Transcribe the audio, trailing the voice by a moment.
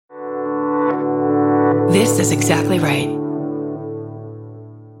This is exactly right.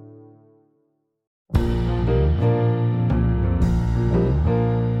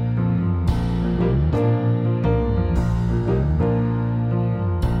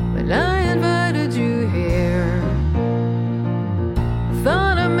 When I invited you here,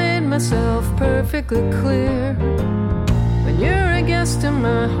 thought I made myself perfectly clear. When you're a guest in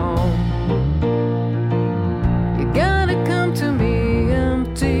my home, you gotta come to me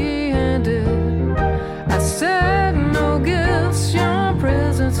empty-handed. I said no gifts, your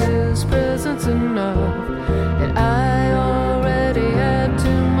presence is presence enough. And I already had too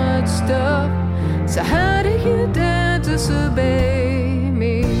much stuff. So how do you dare disobey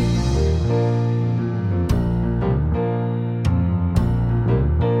me?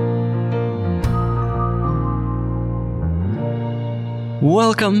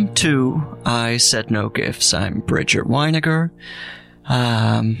 Welcome to I Said No Gifts. I'm Bridget Weiniger.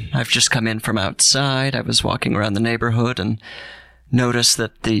 I've just come in from outside. I was walking around the neighborhood and noticed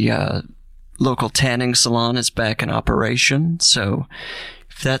that the local tanning salon is back in operation. So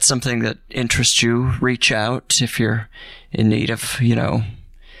if that's something that interests you, reach out if you're in need of,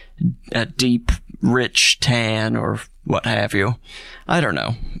 a deep, rich tan or what have you. I don't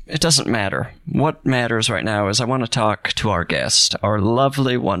know. It doesn't matter. What matters right now is I want to talk to our guest, our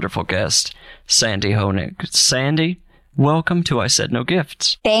lovely, wonderful guest, Sandy Honig. Sandy, welcome to I Said No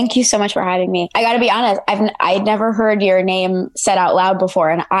Gifts. Thank you so much for having me. I got to be honest, I'd never heard your name said out loud before,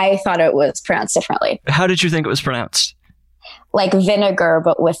 and I thought it was pronounced differently. How did you think it was pronounced? Like vinegar,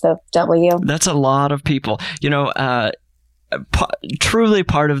 but with a W. That's a lot of people. Truly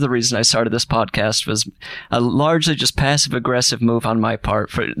part of the reason I started this podcast was a largely just passive-aggressive move on my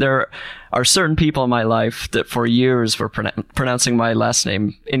part. There are certain people in my life that for years were pronouncing my last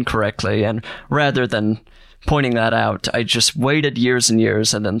name incorrectly, and rather than pointing that out, I just waited years and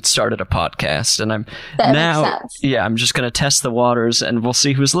years and then started a podcast. And I'm just going to test the waters and we'll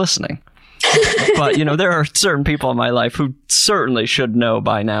see who's listening. But, there are certain people in my life who certainly should know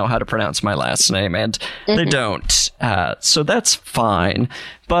by now how to pronounce my last name, and they don't. So that's fine.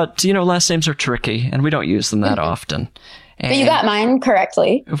 But, last names are tricky, and we don't use them that often. But you got mine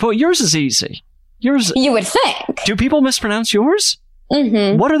correctly. Well, yours is easy. You would think. Do people mispronounce yours?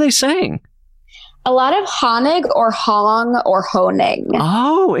 Mm-hmm. What are they saying? A lot of Honig or Hong or Honig.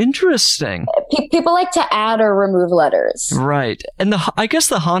 Oh, interesting. People like to add or remove letters. Right. And I guess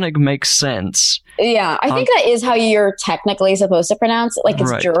the Honig makes sense. Yeah, I think that is how you're technically supposed to pronounce it. Like it's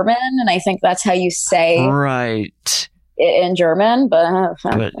right. German, and I think that's how you say right in German. But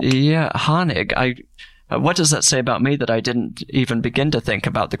yeah, Honig. What does that say about me that I didn't even begin to think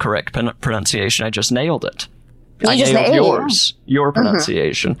about the correct pronunciation? I just nailed it. I nailed your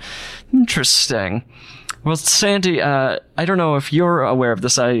pronunciation. Interesting. Well, Sandy, I don't know if you're aware of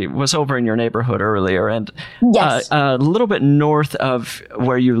this. I was over in your neighborhood earlier, and yes. A little bit north of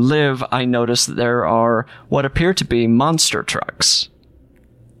where you live, I noticed that there are what appear to be monster trucks.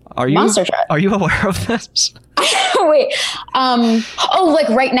 Monster trucks? Are you aware of this? Wait. Like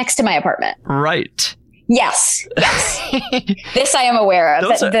right next to my apartment. Right. Yes. This I am aware of.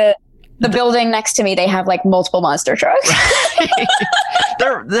 The building next to me, they have like multiple monster trucks.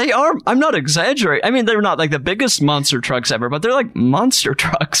 They are. I'm not exaggerating. I mean, they're not like the biggest monster trucks ever, but they're like monster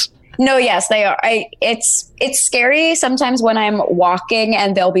trucks. No, yes, they are. It's scary sometimes when I'm walking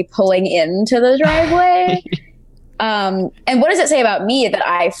and they'll be pulling into the driveway. And what does it say about me that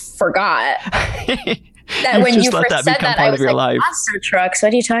I forgot? That when you first said that, I was like, monster trucks.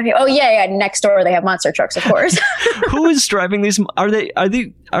 What are you talking about? Oh, yeah. Next door, they have monster trucks, of course. Who is driving these? Are they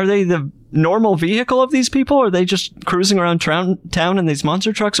the normal vehicle of these people? Or are they just cruising around town in these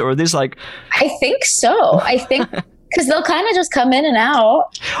monster trucks? Or are these like... I think so. I think because they'll kind of just come in and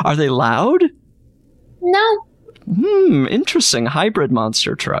out. Are they loud? No. Interesting. Hybrid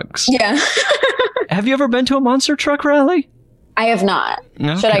monster trucks. Yeah. Have you ever been to a monster truck rally? I have not.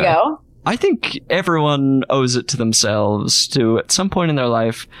 Okay. Should I go? I think everyone owes it to themselves to, at some point in their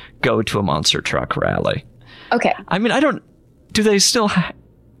life, go to a monster truck rally. Okay. I mean, do they still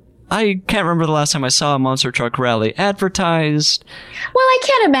I can't remember the last time I saw a monster truck rally advertised. Well, I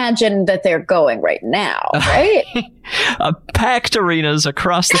can't imagine that they're going right now, right? Packed arenas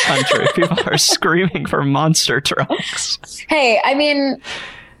across the country. People are screaming for monster trucks. Hey, I mean...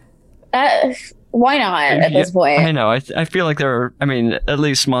 why not at this point? I know. I feel like there are, at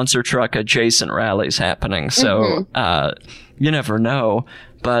least monster truck adjacent rallies happening. So you never know.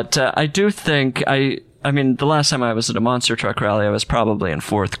 But I do think the last time I was at a monster truck rally, I was probably in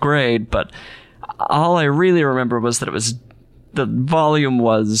 4th grade. But all I really remember was that it was the volume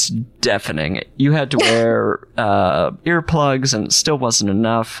was deafening. You had to wear earplugs, and it still wasn't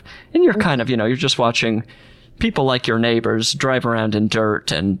enough. And you're kind of, you're just watching people like your neighbors drive around in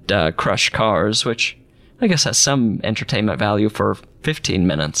dirt and crush cars, which I guess has some entertainment value for 15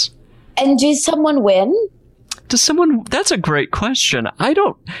 minutes. And did someone win? That's a great question.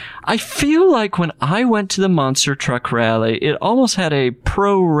 I feel like when I went to the Monster Truck Rally, it almost had a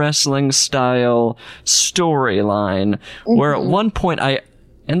pro wrestling style storyline where at one point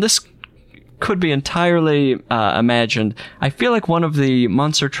and this could be entirely imagined, I feel like one of the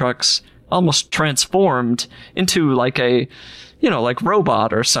monster trucks almost transformed into like a, like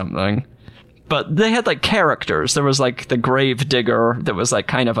robot or something. But they had like characters. There was like the grave digger that was like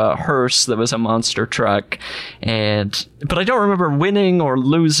kind of a hearse that was a monster truck. But I don't remember winning or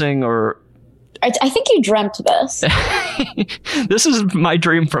losing or... I think you dreamt this. This is my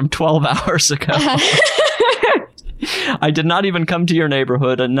dream from 12 hours ago. I did not even come to your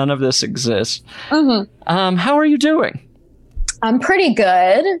neighborhood and none of this exists. Mm-hmm. How are you doing? I'm pretty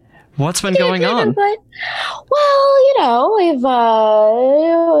good. What's been going on? Well, we've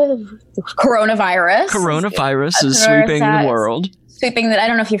coronavirus. Coronavirus is sweeping the world. I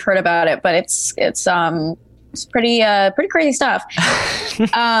don't know if you've heard about it, but it's pretty crazy stuff.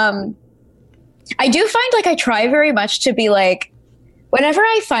 I do find like I try very much to be like, whenever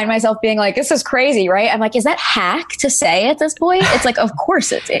I find myself being like, this is crazy, right? I'm like, is that hack to say at this point? It's like, of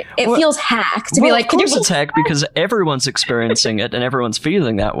course it feels hack to be like, of course it's hack because everyone's experiencing it and everyone's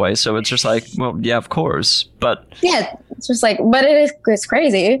feeling that way. So it's just like, well, yeah, of course. But yeah, it's just like, but it's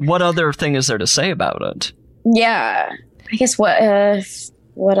crazy. What other thing is there to say about it? Yeah, I guess what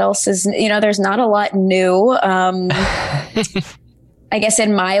else is, there's not a lot new. I guess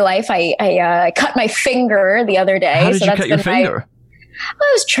in my life, I cut my finger the other day. How did you cut your finger?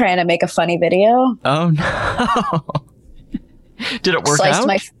 I was trying to make a funny video. Oh no! Did it work out?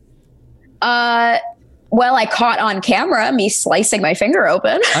 Well, I caught on camera me slicing my finger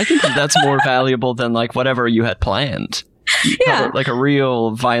open. I think that's more valuable than like whatever you had planned. Yeah, like a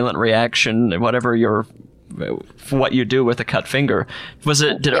real violent reaction, what you do with a cut finger.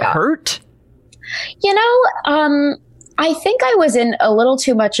 Did it hurt? I think I was in a little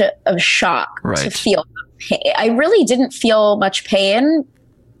too much of shock to feel pain. I really didn't feel much pain,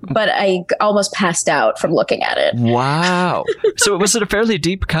 but I almost passed out from looking at it. Wow. So was it a fairly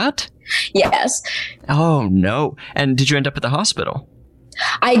deep cut? Yes. Oh, no. And did you end up at the hospital?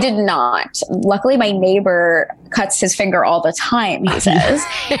 I did not. Luckily, my neighbor cuts his finger all the time, he says.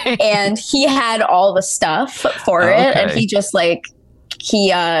 And he had all the stuff for it. And he just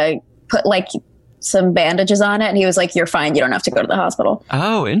put some bandages on it, and he was like, you're fine, you don't have to go to the hospital.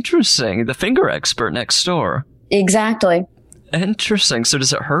 Oh, interesting. The finger expert next door. Exactly. Interesting. So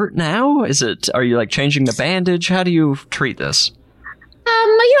does it hurt now? Are you like changing the bandage? How do you treat this?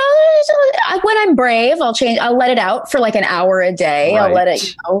 When I'm brave, I'll let it out for like an hour a day. Right. I'll let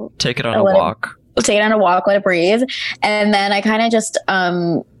it, take it on a walk. Take it on a walk, let it breathe. And then I kind of just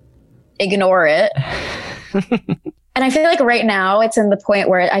ignore it. And I feel like right now it's in the point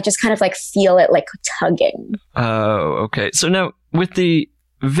where I just kind of like feel it like tugging. Oh, okay. So now with the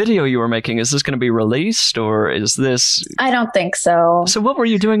video you were making, is this going to be released or is this... I don't think so. So what were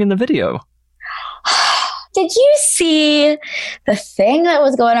you doing in the video? Did you see the thing that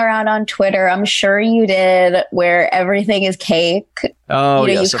was going around on Twitter? I'm sure you did, where everything is cake. Oh,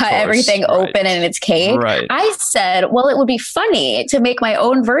 yes, you cut everything open and it's cake. Right. I said, well, it would be funny to make my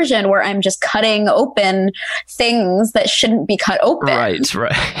own version where I'm just cutting open things that shouldn't be cut open. Right.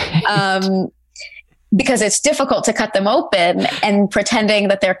 Because it's difficult to cut them open and pretending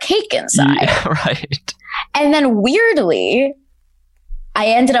that they're cake inside. Yeah, right. And then weirdly, I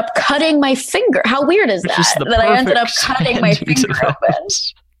ended up cutting my finger. How weird is that? That I ended up cutting my finger open.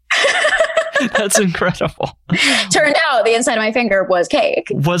 That's incredible. Turned out the inside of my finger was cake.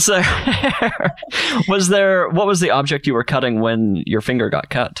 What was the object you were cutting when your finger got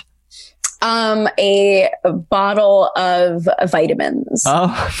cut? A bottle of vitamins.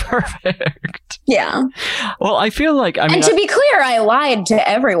 Oh, perfect. Yeah. Well, I feel like and to be clear, I lied to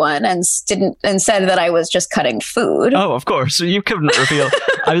everyone and said that I was just cutting food. Oh, of course. You couldn't reveal.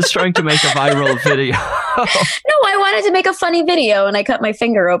 I was trying to make a viral video. No, I wanted to make a funny video, and I cut my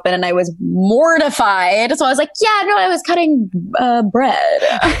finger open, and I was mortified. So I was like, "Yeah, no, I was cutting bread."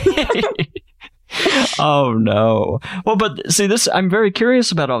 Oh no. Well, but see this, I'm very curious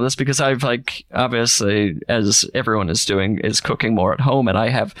about all this because I've obviously, as everyone is doing, is cooking more at home, and I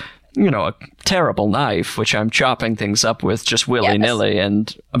have, a terrible knife, which I'm chopping things up with just willy-nilly. Yes.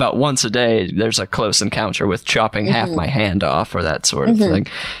 And about once a day, there's a close encounter with chopping half my hand off or that sort of thing.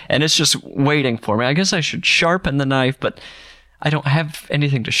 And it's just waiting for me. I guess I should sharpen the knife, but I don't have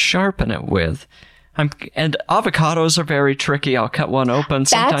anything to sharpen it with. And avocados are very tricky. I'll cut one open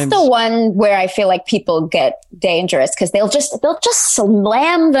sometimes. That's the one where I feel like people get dangerous because they'll just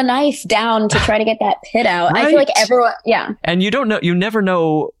slam the knife down to try to get that pit out. Right. I feel like everyone, yeah. And you never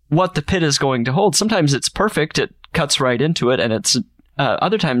know what the pit is going to hold. Sometimes it's perfect. It cuts right into it, and it's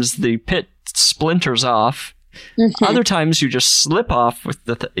other times the pit splinters off. Mm-hmm. Other times you just slip off with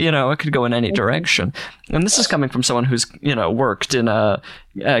it could go in any direction. And this is coming from someone who's, worked in a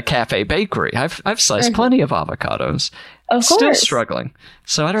cafe bakery. I've sliced plenty of avocados. Of course. Still struggling.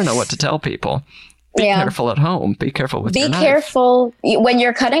 So I don't know what to tell people. Be careful at home. Be careful with your knife. Be careful when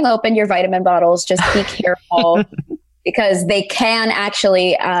you're cutting open your vitamin bottles. Just be careful. Because they can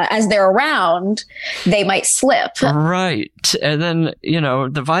actually, as they're around, they might slip. Right. And then,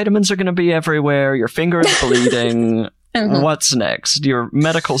 the vitamins are going to be everywhere. Your finger is bleeding. Mm-hmm. What's next? Your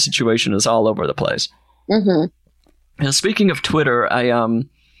medical situation is all over the place. Mm-hmm. Now, speaking of Twitter, I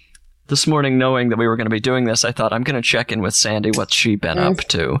this morning, knowing that we were going to be doing this, I thought I'm going to check in with Sandy. What's she been up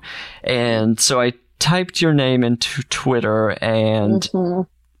to? And so I typed your name into Twitter and... Mm-hmm.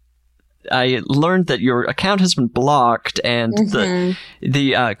 I learned that your account has been blocked, and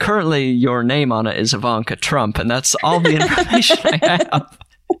the currently your name on it is Ivanka Trump, and that's all the information I have.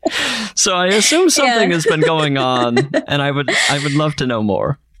 So I assume something has been going on, and I would love to know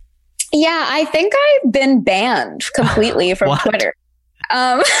more. Yeah, I think I've been banned completely from Twitter.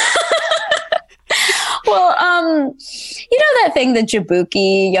 Well, that thing that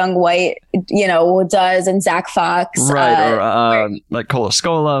Jabuki, Young White, does, and Zach Fox. Right, or like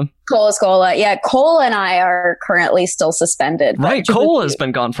Colascola. Yeah, Cole and I are currently still suspended. Right, Cole has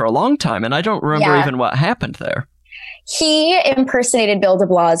been gone for a long time, and I don't remember even what happened there. He impersonated Bill de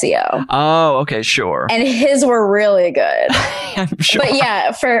Blasio. Oh, okay, sure. And his were really good. I'm sure. But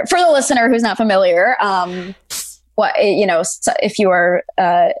yeah, for the listener who's not familiar, if you are...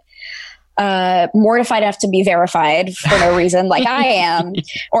 mortified enough to be verified for no reason, like I am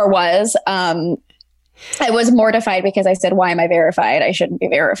or was. I was mortified because I said, "Why am I verified? I shouldn't be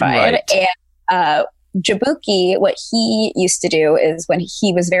verified." Right. And Jabuki, what he used to do is when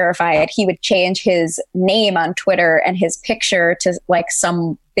he was verified, he would change his name on Twitter and his picture to like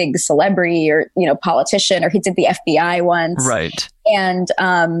some big celebrity or politician, or he did the FBI once, right? And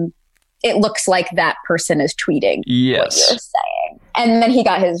it looks like that person is tweeting what you're saying. And then he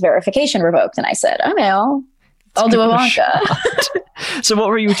got his verification revoked. And I said, okay, I'll do Ivanka. So what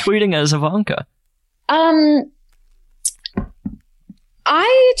were you tweeting as Ivanka?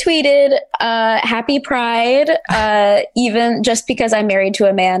 I tweeted, happy Pride. Even just because I'm married to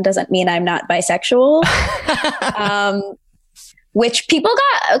a man doesn't mean I'm not bisexual. Which people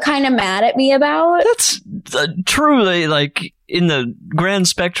got kind of mad at me about. That's truly, like, in the grand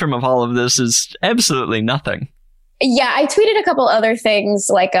spectrum of all of this, is absolutely nothing. Yeah, I tweeted a couple other things.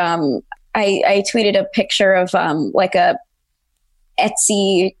 Like, I tweeted a picture of, like, a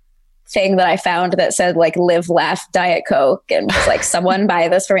Etsy thing that I found that said, like, live, laugh, Diet Coke. And was like, someone buy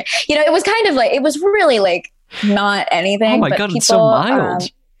this for me. It was kind of like, it was really, like, not anything. Oh, my God, it's so mild.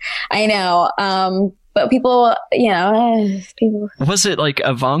 I know. But people, people. Was it like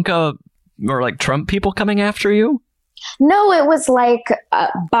Ivanka or like Trump people coming after you? No, it was like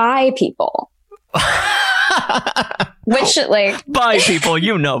bi people. Which like bi people,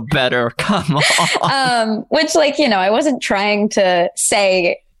 better. Come on. Which I wasn't trying to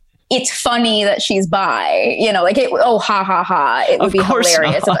say it's funny that she's bi. Like ha ha ha. It would be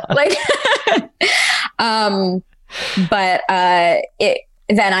hilarious. But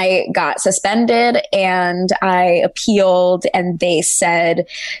then I got suspended and I appealed, and they said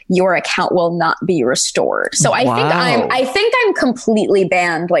your account will not be restored. So I think I'm completely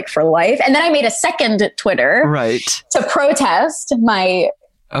banned, like, for life. And then I made a second Twitter to protest my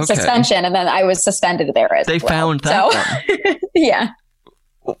suspension, and then I was suspended there as well. They found that one. Yeah.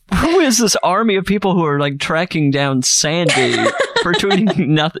 Who is this army of people who are like tracking down Sandy for tweeting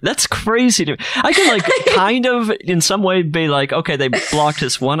nothing? That's crazy to me. I can like kind of in some way be like, okay, they blocked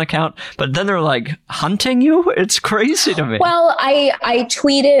his one account, but then they're like hunting you. It's crazy to me. Well, I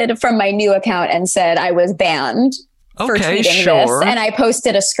tweeted from my new account and said I was banned for tweeting this, and I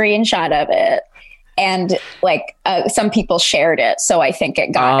posted a screenshot of it. And like some people shared it, so I think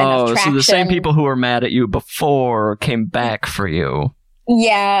it got enough traction. So the same people who were mad at you before came back for you.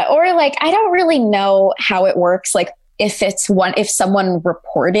 Yeah, or like I don't really know how it works. Like if someone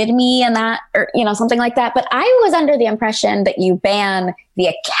reported me and that, or something like that. But I was under the impression that you ban the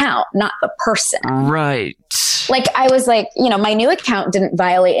account, not the person. Right. Like I was like, my new account didn't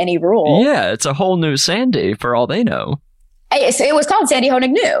violate any rule. Yeah, it's a whole new Sandy for all they know. It was called Sandy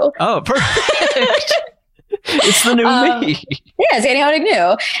Honig New. Oh, perfect. It's the new me. Yeah, it's Sandy Honig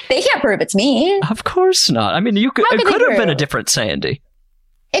new. They can't prove it's me. Of course not. I mean, it could have been a different Sandy.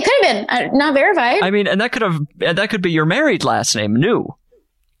 It could have been not verified. I mean, and that could be your married last name, New.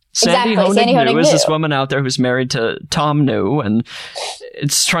 Sandy Exactly. Sandy Honig New is New. this woman out there who's married to Tom New, and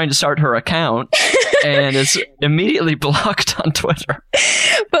it's trying to start her account, and is immediately blocked on Twitter.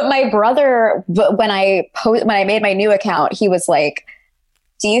 But my brother, when I made my new account, he was like,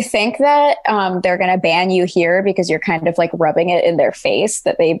 "Do you think that they're going to ban you here because you're kind of like rubbing it in their face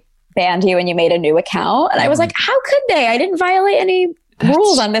that they banned you and you made a new account?" And I was like, "How could they? I didn't violate any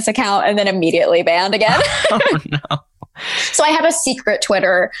rules on this account," and then immediately banned again. Oh no. So I have a secret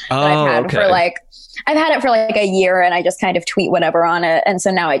Twitter that I've had for like a year, and I just kind of tweet whatever on it. And so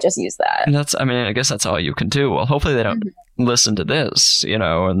now I just use that. And I guess that's all you can do. Well, hopefully they don't listen to this,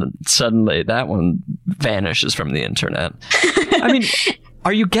 and then suddenly that one vanishes from the internet. I mean,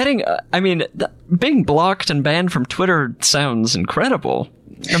 are you getting, being blocked and banned from Twitter sounds incredible.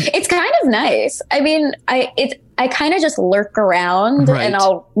 It's kind of nice. I mean, I kind of just lurk around, right.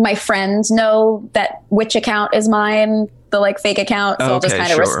 And my friends know that which account is mine, the like fake account. So I'll just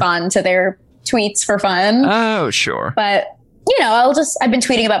kind of respond to their tweets for fun. Oh, sure. But I've been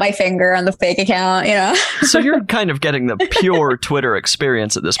tweeting about my finger on the fake account, So you're kind of getting the pure Twitter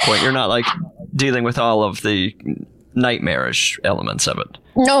experience at this point. You're not like dealing with all of the nightmarish elements of it.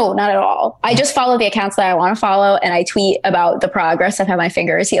 No, not at all. I just follow the accounts that I want to follow, and I tweet about the progress of how my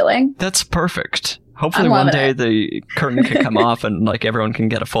finger is healing. That's perfect. Hopefully one day the curtain can come off and like everyone can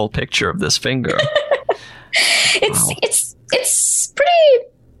get a full picture of this finger. It's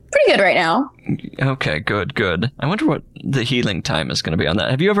pretty good right now. Okay, good. I wonder what the healing time is going to be on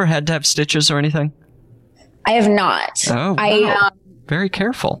that. Have you ever had to have stitches or anything? I have not. Oh, wow. Very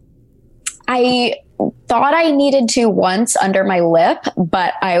careful. I thought I needed to once under my lip,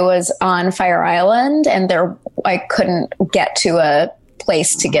 but I was on Fire Island and I couldn't get to a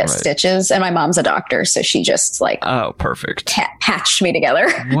place to get stitches, and my mom's a doctor, so she just perfect patched me together.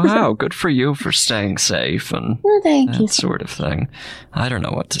 Wow, good for you for staying safe and thank you. Sort of thing. I don't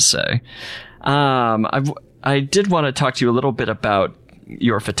know what to say. I did want to talk to you a little bit about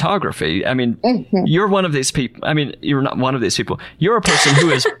your photography. I mean, you're one of these people. I mean, you're not one of these people. You're a person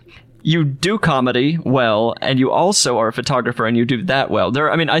who is. You do comedy well, and you also are a photographer, and you do that well.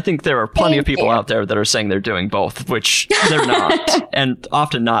 I think there are plenty of people out there that are saying they're doing both, which they're not, and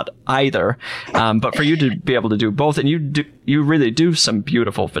often not either. But for you to be able to do both, and you really do some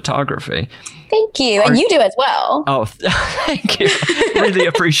beautiful photography. Thank you, and you do as well. Oh, thank you. Really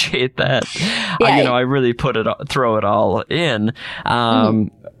appreciate that. Yeah. I really throw it all in.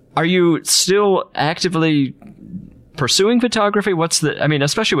 Are you still actively pursuing photography?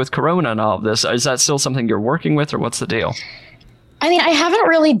 Especially with Corona and all of this, is that still something you're working with, or what's the deal? I mean, I haven't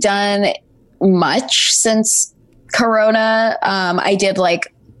really done much since Corona. I did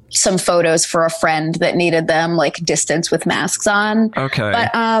like some photos for a friend that needed them, like distance with masks on. Okay.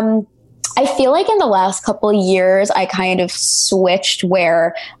 But I feel like in the last couple of years, I kind of switched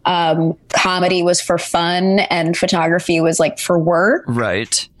where comedy was for fun and photography was like for work.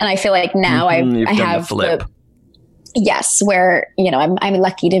 Right. And I feel like now I have the flip. Yes, where, I'm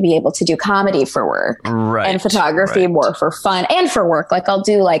lucky to be able to do comedy for work, right, and photography more for fun and for work. Like I'll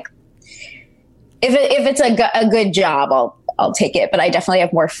do if it's a good job, I'll take it. But I definitely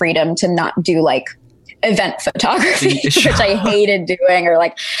have more freedom to not do like event photography, which I hated doing. Or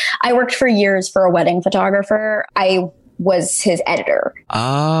like I worked for years for a wedding photographer. I was his editor.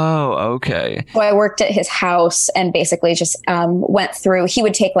 Oh, okay. So I worked at his house and basically just went through. He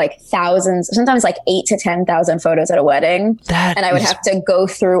would take like thousands, sometimes like 8,000 to 10,000 photos at a wedding, and I would have to go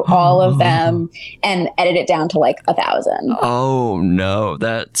through all of them and edit it down to like 1,000. Oh no,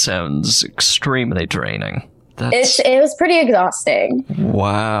 that sounds extremely draining. It was pretty exhausting.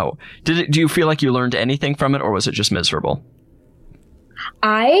 Wow. Do you feel like you learned anything from it, or was it just miserable?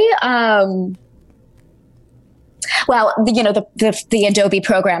 Well, the Adobe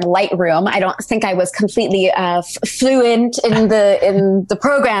program Lightroom, I don't think I was completely fluent in the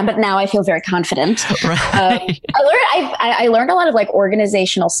program, but now I feel very confident. Right. I learned a lot of like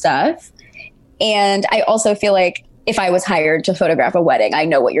organizational stuff, and I also feel like if I was hired to photograph a wedding, I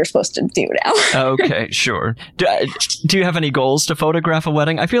know what you're supposed to do now. Okay, sure. Do you have any goals to photograph a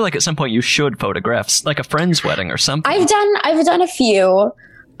wedding? I feel like at some point you should photograph like a friend's wedding or something. I've done a few,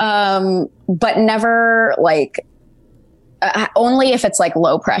 but never like. Only if it's like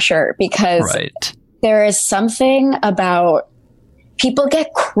low pressure, because there is something about people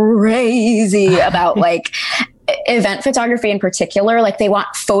get crazy about like event photography in particular, like they want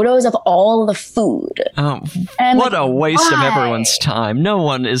photos of all the food. Oh, and what like, a waste why? of everyone's time. No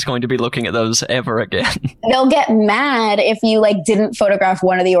one is going to be looking at those ever again. They'll get mad if you like didn't photograph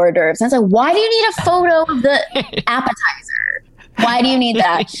one of the hors d'oeuvres. And it's like, why do you need a photo of the appetizer? Why do you need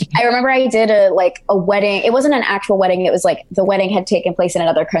that? I remember I did a wedding. It wasn't an actual wedding. It was like the wedding had taken place in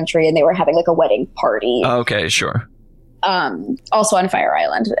another country and they were having like a wedding party. Okay, sure. Also on Fire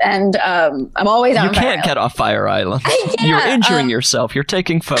Island. And I'm always on Fire Island. You can't get off Fire Island. Yeah, you're injuring yourself. You're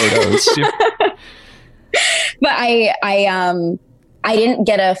taking photos. But I didn't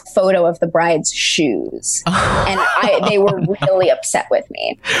get a photo of the bride's shoes, and they were really upset with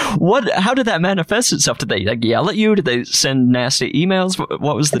me. How did that manifest itself? Did they like yell at you? Did they send nasty emails?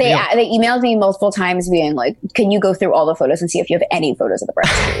 What was the deal? They emailed me multiple times being like, can you go through all the photos and see if you have any photos of the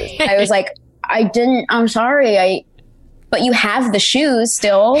bride's shoes? I was like, I didn't, I'm sorry. But you have the shoes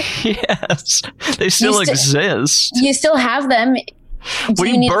still. Yes, they still exist. You still have them.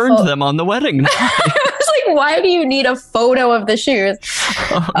 We burned them on the wedding night. I was like, why do you need a photo of the shoes?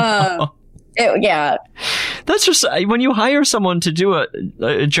 Yeah. That's just, when you hire someone to do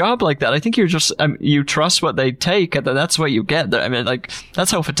a job like that, I think you're just, you trust what they take, and that's what you get. I mean, like,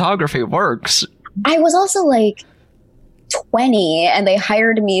 that's how photography works. I was also like 20, and they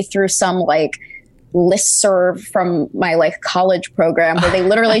hired me through some like listserv from my like college program where they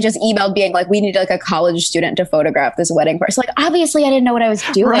literally just emailed being like, we need like a college student to photograph this wedding party. So like, obviously I didn't know what I was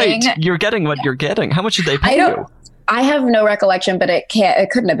doing. Right. You're getting what you're getting. How much did they pay you? I have no recollection, but it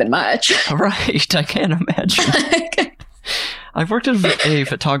couldn't have been much. Right. I can't imagine. I've worked at a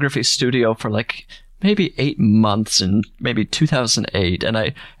photography studio for like maybe 8 months in maybe 2008, and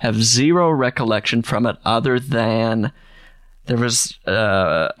I have zero recollection from it other than there was,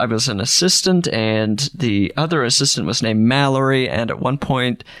 I was an assistant, and the other assistant was named Mallory, and at one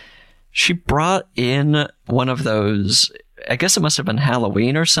point, she brought in one of those, I guess it must have been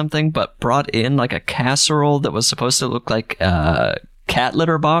Halloween or something, but brought in like a casserole that was supposed to look like a cat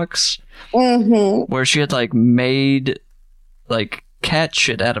litter box, where she had like made like cat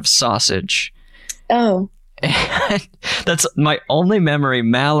shit out of sausage. Oh. And that's my only memory,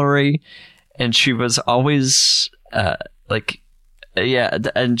 Mallory, and she was always...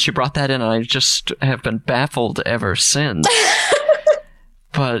 and she brought that in, and I just have been baffled ever since.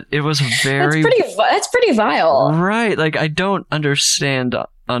 But it was that's pretty vile. Right, like, I don't understand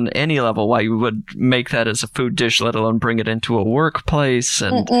on any level why you would make that as a food dish, let alone bring it into a workplace.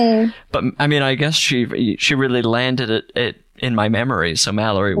 And but I mean, I guess she really landed it in my memory, so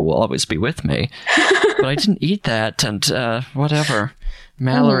Mallory will always be with me. But I didn't eat that, and whatever.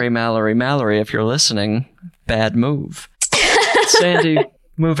 Mallory, if you're listening, bad move. Sandy,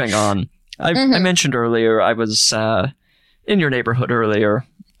 moving on. I mentioned earlier I was in your neighborhood earlier,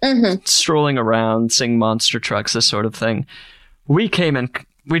 strolling around, seeing monster trucks, this sort of thing. We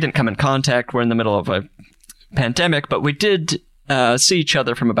didn't come in contact. We're in the middle of a pandemic, but we did see each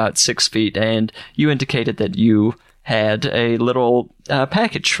other from about 6 feet, and you indicated that you had a little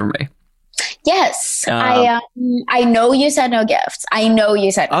package for me. Yes, I know you said no gifts. I know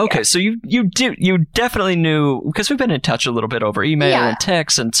you said no gifts. So you definitely knew, because we've been in touch a little bit over email and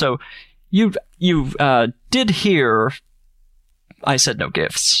text, and so you did hear I said no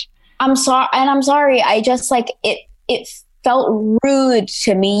gifts. I'm sorry. I just like it felt rude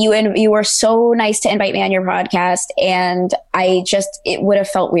to me. You were so nice to invite me on your podcast, and it would have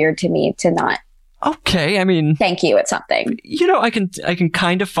felt weird to me to not. Okay, I mean, thank you. It's something. You know, I can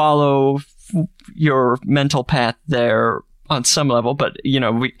kind of follow your mental path there on some level, but you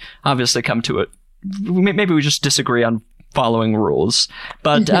know, we obviously come to it. Maybe we just disagree on following rules,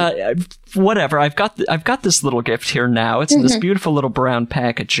 but whatever. I've got this little gift here now. It's in this beautiful little brown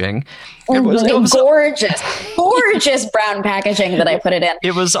packaging. It was gorgeous brown packaging that I put it in.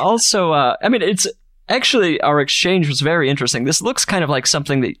 It was also, I mean, it's actually, our exchange was very interesting. This looks kind of like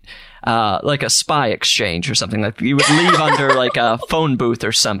something that, like a spy exchange or something like you would leave under like a phone booth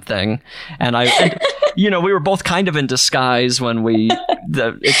or something. And you know, we were both kind of in disguise when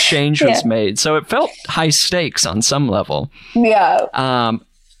the exchange was made. So it felt high stakes on some level. Yeah.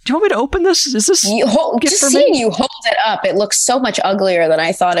 Do you want me to open this? Is this just seeing you hold it up? It looks so much uglier than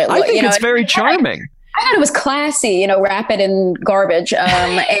I thought it looked. I think it's very charming. I thought it was classy, you know, wrap it in garbage.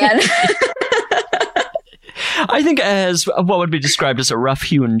 And I think it has what would be described as a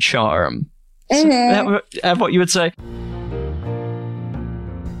rough-hewn charm. So that what you would say?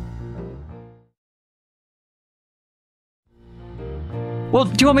 Well,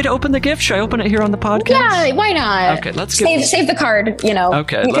 do you want me to open the gift? Should I open it here on the podcast? Yeah, why not? Okay, let's save the card, you know.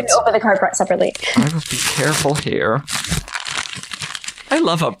 Okay, you can open the card separately. I will be careful here.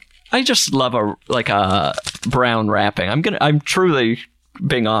 I just love a brown wrapping. I'm truly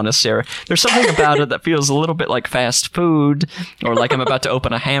being honest here. There's something about it that feels a little bit like fast food, or like I'm about to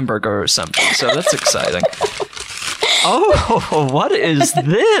open a hamburger or something. So that's exciting. Oh, what is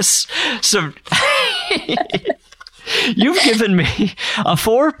this? So you've given me a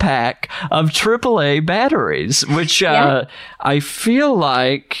 4-pack of AAA batteries, which I feel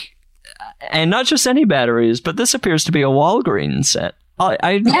like, and not just any batteries, but this appears to be a Walgreens set.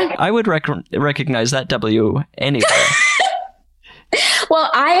 I would recognize that W anywhere. Well,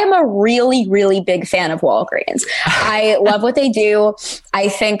 I am a really, really big fan of Walgreens. I love what they do. I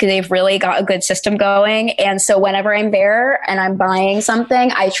think they've really got a good system going. And so whenever I'm there and I'm buying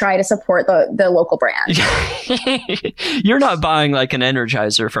something, I try to support the local brand. You're not buying like an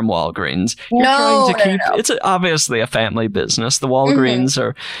Energizer from Walgreens. You're trying to keep, it's obviously a family business. The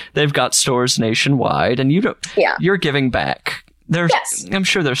Walgreens they've got stores nationwide, and you're giving back. I'm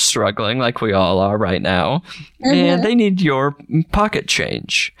sure they're struggling like we all are right now, and they need your pocket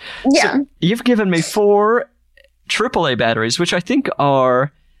change. Yeah. So you've given me 4 AAA batteries, which I think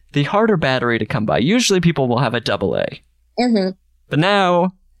are the harder battery to come by. Usually people will have a AA. But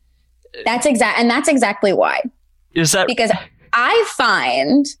now... That's exactly why. Is that... Because I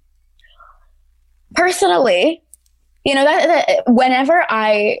find, personally, that whenever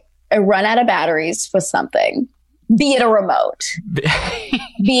I run out of batteries for something... Be it a remote,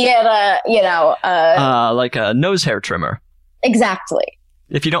 be it like a nose hair trimmer. Exactly.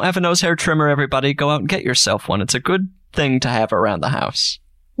 If you don't have a nose hair trimmer, everybody go out and get yourself one. It's a good thing to have around the house.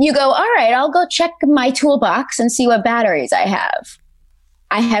 You go, all right, I'll go check my toolbox and see what batteries I have.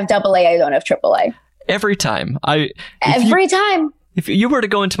 I have AA, I don't have AAA. Every time. If you were to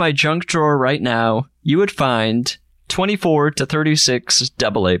go into my junk drawer right now, you would find 24 to 36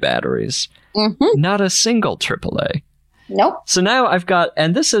 AA batteries. Not a single AAA. Nope. So now I've got,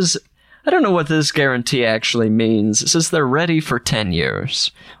 and this is, I don't know what this guarantee actually means. It says they're ready for 10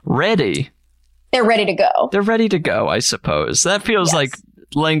 years. Ready. They're ready to go. They're ready to go, I suppose. That feels like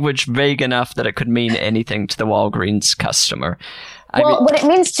language vague enough that it could mean anything to the Walgreens customer. What it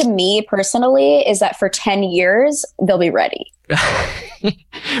means to me personally is that for 10 years, they'll be ready.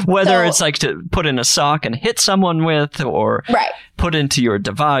 Whether it's like to put in a sock and hit someone with, or put into your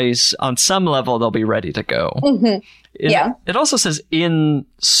device, on some level, they'll be ready to go. It also says in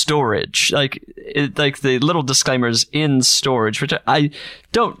storage, like the little disclaimers in storage, which I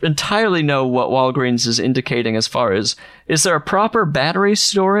don't entirely know what Walgreens is indicating as far as, is there a proper battery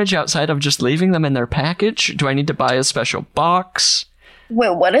storage outside of just leaving them in their package? Do I need to buy a special box?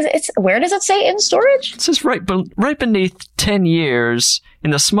 Wait, what is it? Where does it say in storage? It says right beneath 10 years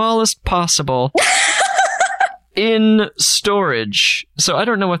in the smallest possible in storage. So I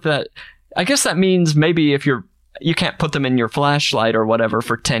don't know what that, I guess that means maybe if you can't put them in your flashlight or whatever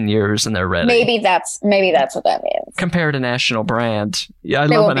for 10 years and they're ready. Maybe that's what that means. Compared to national brand. Yeah, I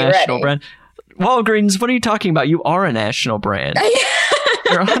love a national brand. Walgreens, what are you talking about? You are a national brand.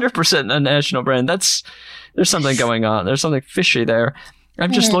 You're 100% a national brand. There's something going on. There's something fishy there.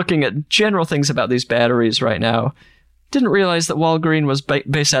 I'm just looking at general things about these batteries right now. Didn't realize that Walgreens was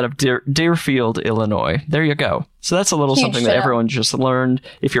based out of Deerfield, Illinois. There you go. So that's a little something that everyone just learned.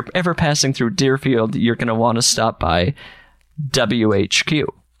 If you're ever passing through Deerfield, you're going to want to stop by WHQ.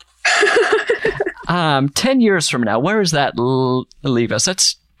 10 years from now, where does that leave us?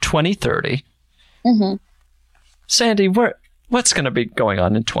 That's 2030. Sandy, what's going to be going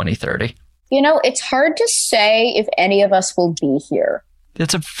on in 2030? It's hard to say if any of us will be here.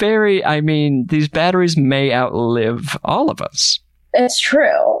 It's these batteries may outlive all of us. It's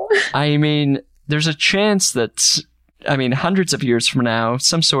true. There's a chance that, hundreds of years from now,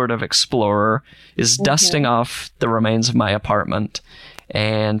 some sort of explorer is dusting off the remains of my apartment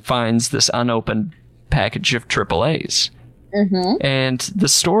and finds this unopened package of AAAs. And the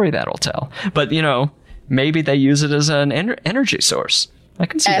story that'll tell. But, maybe they use it as an energy source. I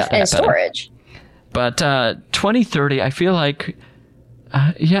can see that. And storage. But 2030, I feel like,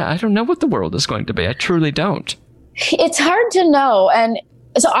 I don't know what the world is going to be. I truly don't. It's hard to know. And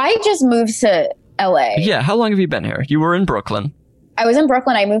so I just moved to LA. Yeah. How long have you been here? You were in Brooklyn. I was in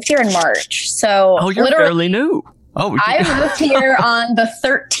Brooklyn. I moved here in March. So you're fairly new. I moved here on the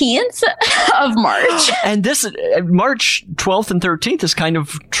 13th of March. And this March 12th and 13th is kind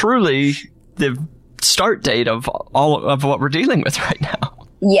of truly the start date of all of what we're dealing with right now.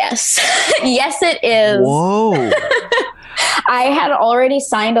 Yes. Yes, it is. Whoa. I had already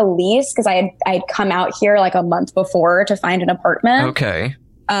signed a lease because I'd come out here like a month before to find an apartment. Okay.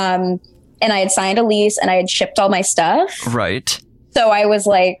 And I had signed a lease and I had shipped all my stuff. Right. So I was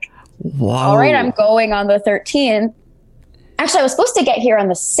like, whoa. All right, I'm going on the 13th. Actually, I was supposed to get here on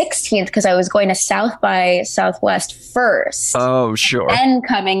the 16th because I was going to South by Southwest first. Oh, sure. And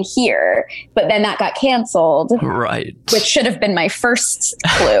coming here. But then that got canceled. Right. Which should have been my first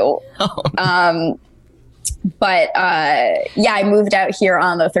clue. But I moved out here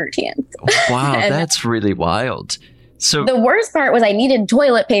on the 13th. Wow, that's really wild. So the worst part was I needed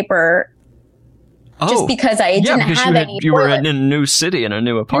toilet paper just because I didn't have any. You were in a new city in a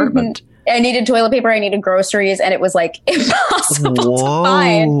new apartment. I needed toilet paper, I needed groceries, and it was like impossible to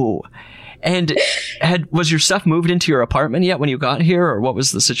find. And was your stuff moved into your apartment yet when you got here, or what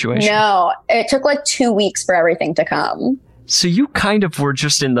was the situation? No, it took like 2 weeks for everything to come. So you kind of were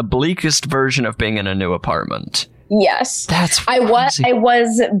just in the bleakest version of being in a new apartment. Yes. That's crazy. I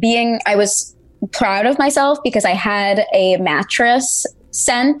was proud of myself because I had a mattress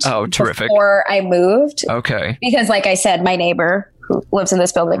sent before I moved. Okay. Because like I said, my neighbor who lives in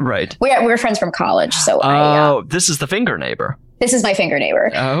this building. Right. We're friends from college. So this is the finger neighbor. This is my finger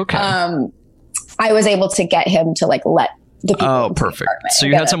neighbor. Oh, okay. I was able to get him to like let the people into perfect. the apartment. So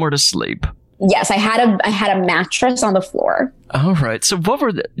you had somewhere to sleep. Yes, I had a mattress on the floor. All right. So what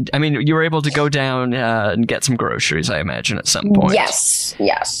were you were able to go down and get some groceries, I imagine, at some point. Yes.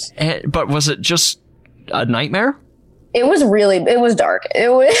 But was it just a nightmare? It was dark. It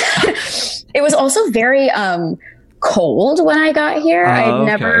was also very cold when I got here. I'd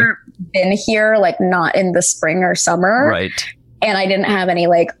never been here, like not in the spring or summer. Right. And I didn't have any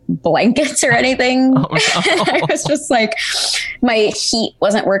like blankets or anything. Oh, no. I was just like, my heat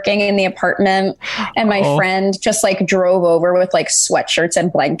wasn't working in the apartment. And my friend just like drove over with like sweatshirts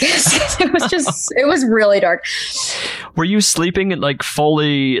and blankets. It was really dark. Were you sleeping in like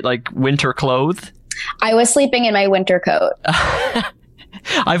fully like winter clothes? I was sleeping in my winter coat.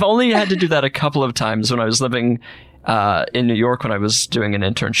 I've only had to do that a couple of times when I was living in New York when I was doing an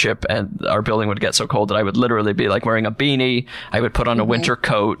internship, and our building would get so cold that I would literally be like wearing a beanie. I would put on a winter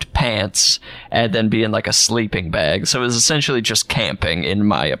coat, pants, and then be in like a sleeping bag. So it was essentially just camping in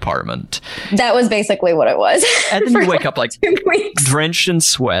my apartment. That was basically what it was. And then you wake up like drenched in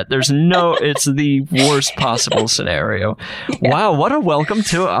sweat. It's the worst possible scenario. Yeah. Wow, what a welcome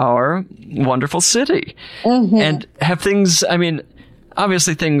to our wonderful city. And have things,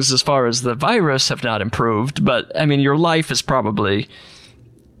 obviously things as far as the virus have not improved, but your life is probably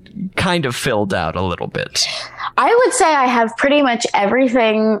kind of filled out a little bit. I would say I have pretty much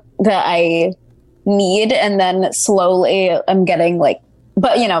everything that I need, and then slowly I'm getting like,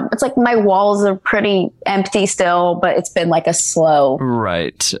 but it's like my walls are pretty empty still, but it's been like a slow.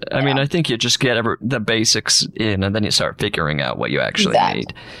 Right. I think you just get the basics in, and then you start figuring out what you actually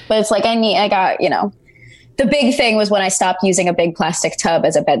need. But it's like the big thing was when I stopped using a big plastic tub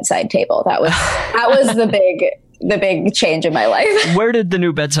as a bedside table. That was the big change in my life. Where did the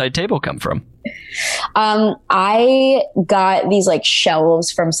new bedside table come from? I got these like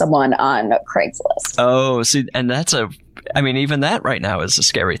shelves from someone on Craigslist. Oh, see, and that's even that right now is a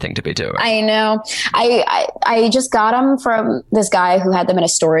scary thing to be doing. I know. I just got them from this guy who had them in a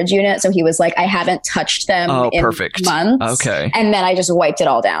storage unit. So he was like, I haven't touched them in months. Okay. And then I just wiped it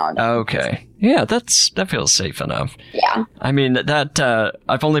all down. Okay. Yeah, that feels safe enough. Yeah.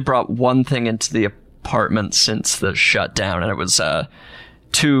 I've only brought one thing into the apartment since the shutdown, and it was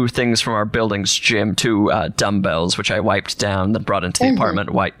 2 things from our building's gym, 2 dumbbells, which I wiped down, then brought into the apartment,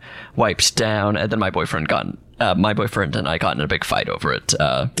 wiped down, and then my boyfriend and I got in a big fight over it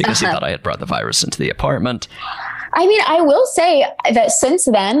because he thought I had brought the virus into the apartment. I will say that since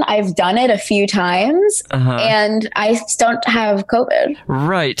then, I've done it a few times, and I don't have COVID.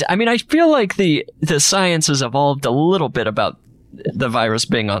 Right. I feel like the science has evolved a little bit about the virus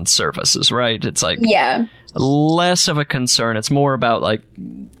being on surfaces, right? It's like less of a concern. It's more about like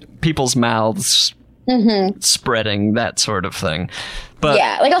people's mouths spreading, that sort of thing. But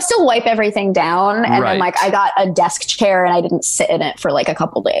I'll still wipe everything down, and then like I got a desk chair and I didn't sit in it for like a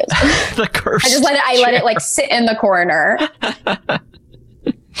couple days. The cursed I just let it like sit in the corner.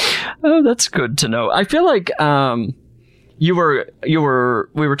 Oh, that's good to know. I feel like we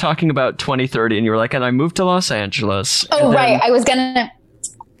were talking about 2030, and you were like, and I moved to Los Angeles. Oh, right.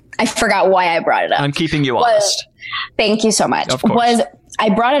 I forgot why I brought it up. I'm keeping you honest. Thank you so much. Of course. I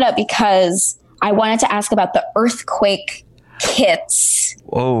brought it up because I wanted to ask about the earthquake kits.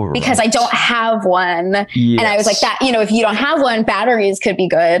 Oh, right. Because I don't have one. Yes. And I was like, that, if you don't have one, batteries could be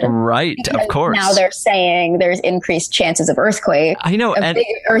good. Right. Of course. Now they're saying there's increased chances of earthquake. I know. A big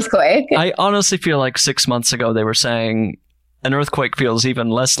earthquake. I honestly feel like 6 months ago they were saying an earthquake feels even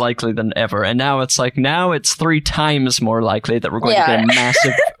less likely than ever. And now it's 3 times more likely that we're going to get a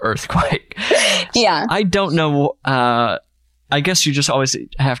massive earthquake. Yeah. I don't know. I guess you just always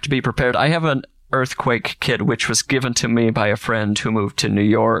have to be prepared. I have earthquake kit, which was given to me by a friend who moved to New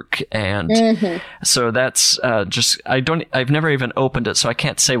York. And so that's I've never even opened it, so I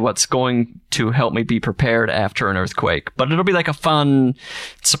can't say what's going to help me be prepared after an earthquake. But it'll be like a fun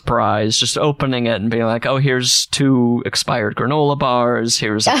surprise, just opening it and being like, oh, here's 2 expired granola bars.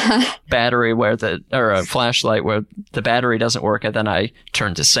 Here's a battery or a flashlight where the battery doesn't work, and then I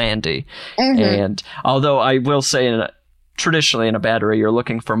turn to Sandy. And although I will say traditionally in a battery, you're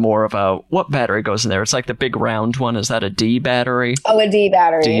looking for more of what battery goes in there? It's like the big round one. Is that a D battery? Oh, a D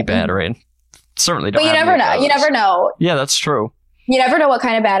battery. D battery. Certainly don't. But you never know. You never know. Yeah, that's true. You never know what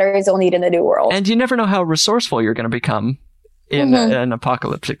kind of batteries you'll need in the new world. And you never know how resourceful you're going to become in an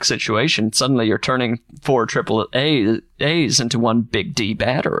apocalyptic situation. Suddenly you're turning 4 triple A's into one big D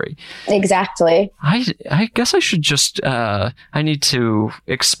battery. Exactly. I guess I should just, I need to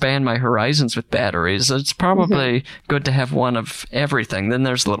expand my horizons with batteries. It's probably good to have one of everything. Then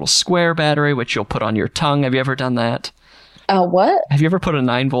there's a little square battery, which you'll put on your tongue. Have you ever done that? What? Have you ever put a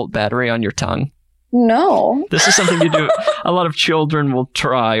 9-volt battery on your tongue? No. This is something you do. A lot of children will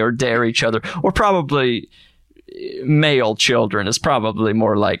try or dare each other, or probably male children is probably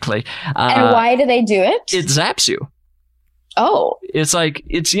more likely. And why do they do it? It zaps you. Oh. It's like,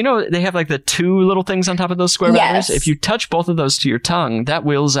 they have like the 2 little things on top of those square batteries. If you touch both of those to your tongue, that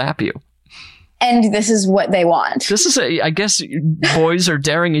will zap you. And this is what they want. This is I guess boys are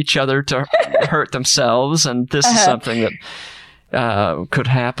daring each other to hurt themselves, and this is something that could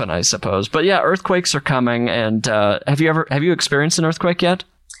happen, I suppose. But yeah, earthquakes are coming, and have you experienced an earthquake yet?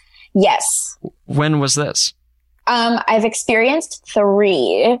 Yes. When was this? I've experienced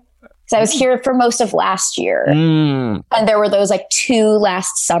 3. So I was here for most of last year. And there were those like 2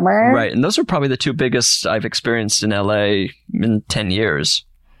 last summer. Right. And those are probably the 2 biggest I've experienced in LA in 10 years.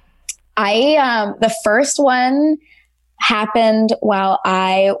 The first one happened while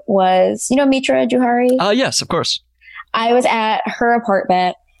I was, Mitra Juhari? Yes, of course. I was at her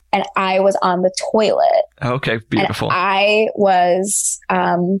apartment and I was on the toilet. Okay, beautiful. And I was,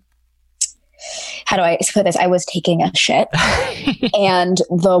 how do I put this? I was taking a shit and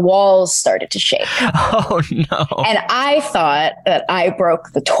the walls started to shake. Oh no. And I thought that I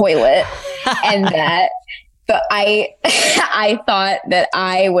broke the toilet and that I thought that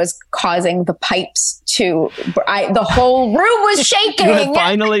I was causing the pipes the whole room was shaking. You had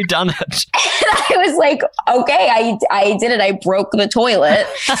finally done it. And I was like, okay, I did it. I broke the toilet.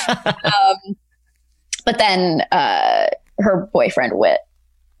 But then her boyfriend,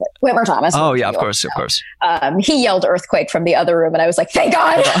 Whitmer Thomas. Oh, yeah, of course. He yelled earthquake from the other room, and I was like, thank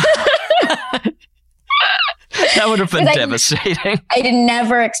God. That would have been devastating. I had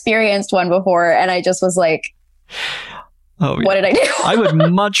never experienced one before, and I just was like, what did I do? I would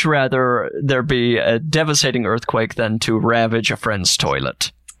much rather there be a devastating earthquake than to ravage a friend's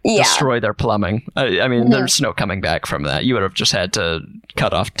toilet. Yeah. Destroy their plumbing. I mean, there's no coming back from that. You would have just had to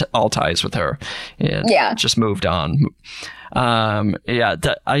cut off all ties with her and just moved on. I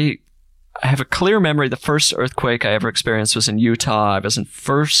have a clear memory. The first earthquake I ever experienced was in Utah. I was in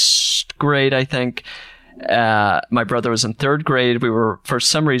 1st grade, I think. My brother was in 3rd grade. We were, for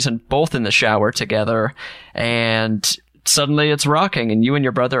some reason, both in the shower together, and suddenly it's rocking, and you and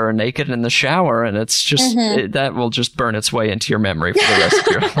your brother are naked in the shower, and it's just that will just burn its way into your memory for the rest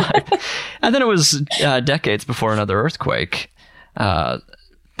of your life. And then it was decades before another earthquake,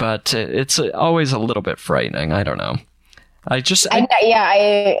 but it's always a little bit frightening. I don't know. I'm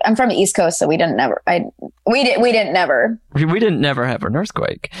from the East Coast, so we didn't never have an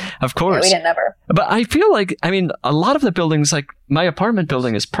earthquake. Of course. Yeah, we didn't never. But I feel like, a lot of the buildings, like my apartment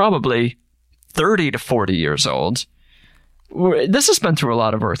building is probably 30 to 40 years old. This has been through a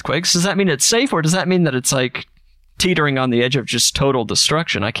lot of earthquakes. Does that mean it's safe, or does that mean that it's like teetering on the edge of just total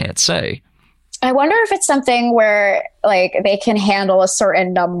destruction? I can't say. I wonder if it's something where like they can handle a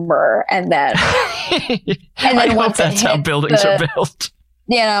certain number and then I hope that's how buildings are built.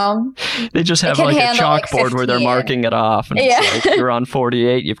 They just have like a chalkboard like where they're marking it off, and it's like, you're on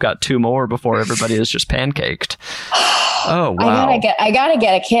 48, you've got 2 more before everybody is just pancaked. Oh wow. I gotta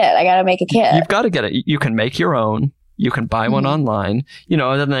get a kit. I gotta make a kit. You've got to get it. You can make your own. You can buy one online.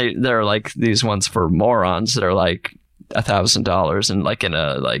 And then there are like these ones for morons that are like $1,000 and like in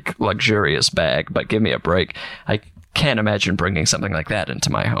a like luxurious bag. But give me a break. I can't imagine bringing something like that into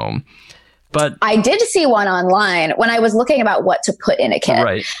my home. But I did see one online when I was looking about what to put in a kit.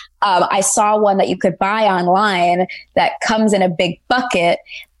 Right. I saw one that you could buy online that comes in a big bucket,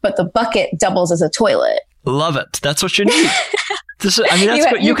 but the bucket doubles as a toilet. Love it. That's what you need.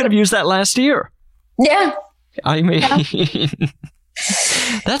 You could have used that last year. Yeah.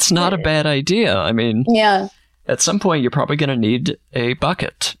 That's not a bad idea. Yeah. at some point you're probably going to need a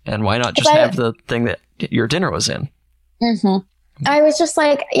bucket. And why not just have the thing that your dinner was in? Mm-hmm. I was just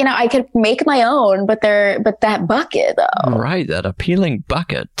like, I could make my own, but that bucket though. Right, that appealing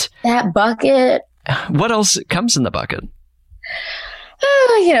bucket. That bucket. What else comes in the bucket?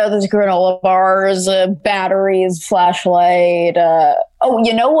 There's granola bars, batteries, flashlight.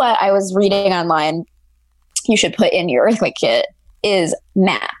 You know what I was reading online? You should put in your earthquake kit is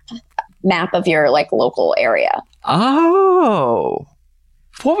map of your like local area. Oh,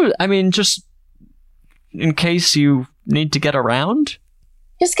 just in case you need to get around.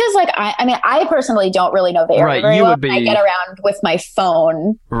 Just because, like, I personally don't really know the area very well. I get around with my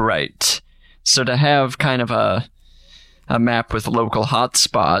phone. Right. So to have kind of a map with local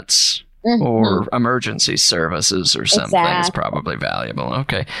hotspots or emergency services or something is probably valuable.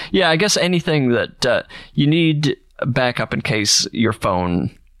 Okay. Yeah, I guess anything that you need backup in case your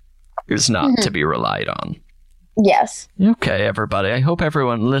phone is not to be relied on. Yes. Okay, everybody. I hope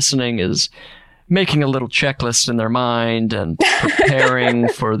everyone listening is making a little checklist in their mind and preparing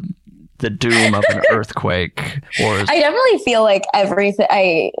for the doom of an earthquake. I definitely feel like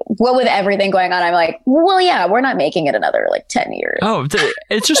with everything going on, I'm like, well, yeah, we're not making it another like 10 years. Oh,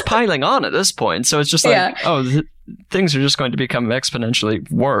 it's just piling on at this point. So it's just like, things are just going to become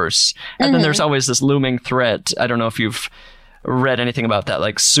exponentially worse. And then there's always this looming threat. I don't know if you've read anything about that,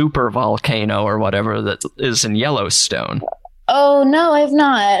 like super volcano or whatever that is in Yellowstone. Oh, no, I've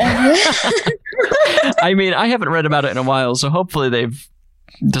not. I haven't read about it in a while, so hopefully they've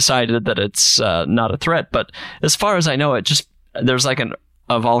decided that it's not a threat. But as far as I know, there's like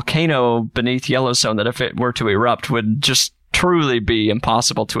a volcano beneath Yellowstone that if it were to erupt would just truly be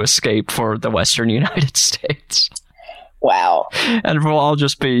impossible to escape for the Western United States. Wow. And we'll all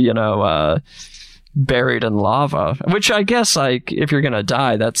just be, buried in lava, which I guess, like, if you're going to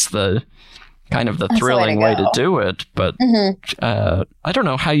die, that's the kind of the thrilling way to do it. But I don't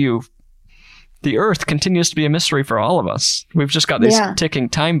know how the Earth continues to be a mystery for all of us. We've just got these ticking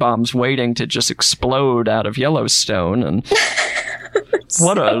time bombs waiting to just explode out of Yellowstone. And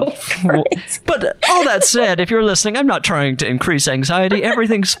but all that said, if you're listening, I'm not trying to increase anxiety.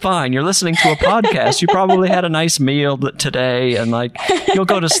 Everything's fine. You're listening to a podcast. You probably had a nice meal today, and like you'll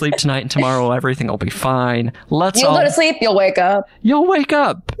go to sleep tonight, and tomorrow everything will be fine. You'll go to sleep. You'll wake up. You'll wake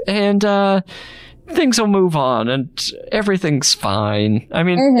up, and things will move on, and everything's fine.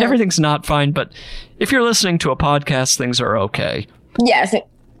 Everything's not fine, but if you're listening to a podcast, things are okay. Yes.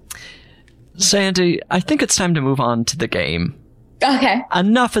 Sandy, I think it's time to move on to the game. Okay.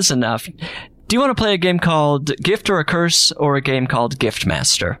 Enough is enough. Do you want to play a game called Gift or a Curse or a game called Gift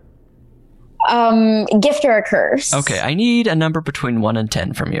Master? Gift or a Curse. Okay, I need a number between 1 and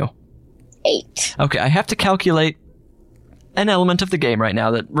 10 from you. 8. Okay, I have to calculate an element of the game right now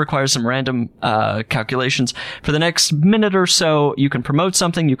that requires some random calculations. For the next minute or so, you can promote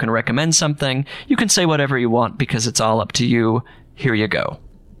something, you can recommend something, you can say whatever you want because it's all up to you. Here you go.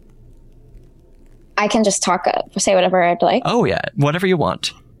 I can just say whatever I'd like. Oh, yeah. Whatever you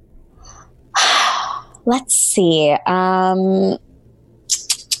want. Let's see.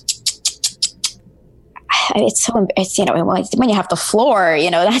 It's when you have the floor,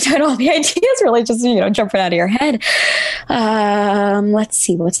 that's when all the ideas really just, jumping out of your head. Let's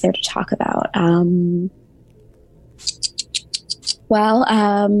see. What's there to talk about?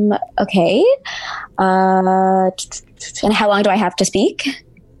 Okay. And how long do I have to speak?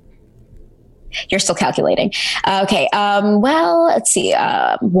 You're still calculating. Okay. Let's see.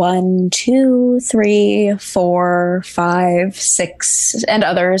 1, 2, 3, 4, 5, 6, and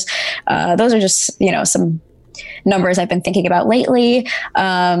others. Those are just, some numbers I've been thinking about lately.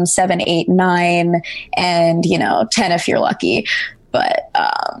 7, 8, 9, and, 10 if you're lucky. But,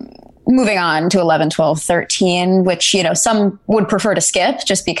 moving on to 11, 12, 13, which, some would prefer to skip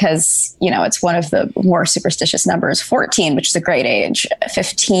just because, it's one of the more superstitious numbers. 14, which is a great age.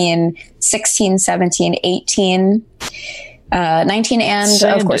 15, 16, 17, 18, 19, and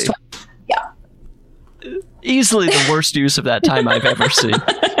Sandy. Of course, 20. Yeah. Easily the worst use of that time I've ever seen.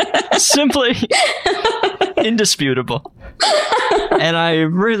 Simply indisputable. And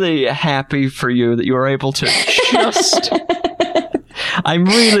I'm really happy for you that you were able to just... I'm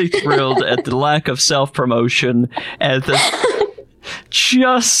really thrilled at the lack of self-promotion, at the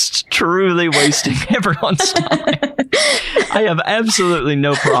just truly wasting everyone's time. I have absolutely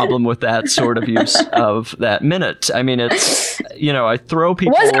no problem with that sort of use of that minute. It's, I throw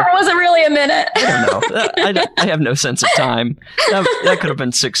people... Was it really a minute? I don't know. I have no sense of time. That could have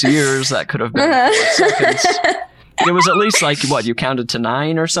been 6 years. That could have been 4 seconds. it was at least like, what, you counted to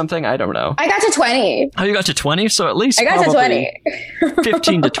 9 or something? I don't know. I got to 20. Oh, you got to 20? So at least I got to 20.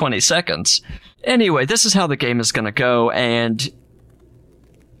 15 to 20 seconds. Anyway, this is how the game is going to go, and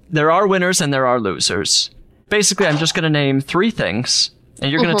there are winners and there are losers. Basically, I'm just going to name 3 things,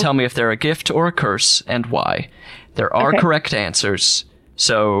 and you're going to tell me if they're a gift or a curse and why. There are correct answers,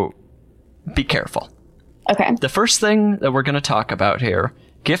 so be careful. Okay. The first thing that we're going to talk about here,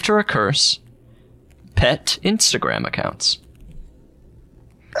 gift or a curse, pet Instagram accounts.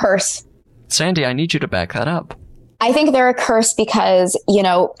 Curse. Sandy, I need you to back that up. I think they're a curse because,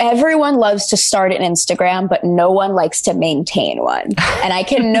 everyone loves to start an Instagram, but no one likes to maintain one. And I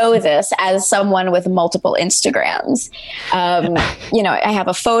can know this as someone with multiple Instagrams. I have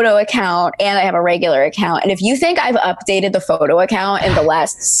a photo account and I have a regular account. And if you think I've updated the photo account in the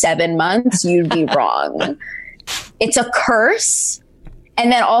last 7 months, you'd be wrong. It's a curse. And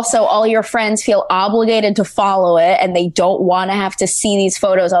then also all your friends feel obligated to follow it and they don't want to have to see these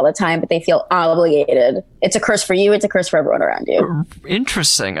photos all the time, but they feel obligated. It's a curse for you. It's a curse for everyone around you.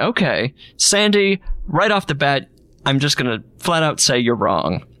 Interesting. Okay. Sandy, right off the bat, I'm just going to flat out say you're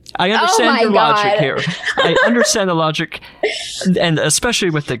wrong. I understand your logic here. I understand the logic, and especially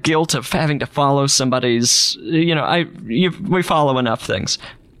with the guilt of having to follow somebody's, we follow enough things.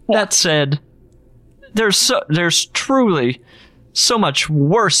 Yeah. That said, there's truly so much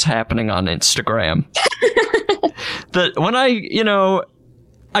worse happening on Instagram. That when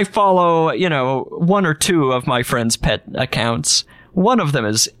I follow, 1 or 2 of my friends' pet accounts, one of them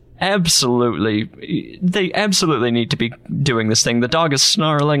is they absolutely need to be doing this thing. The dog is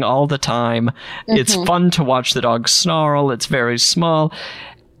snarling all the time. It's fun to watch the dog snarl. It's very small.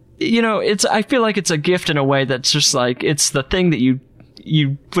 I feel like it's a gift in a way that's just like, it's the thing that you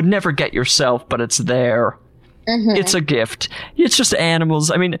would never get yourself, but it's there. It's a gift. It's just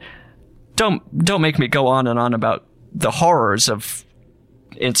animals. I mean, don't make me go on and on about the horrors of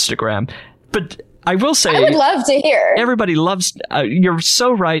Instagram, but I will say, I would love to hear. Everybody loves, you're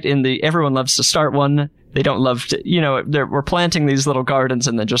so right in everyone loves to start one. They don't love to, we're planting these little gardens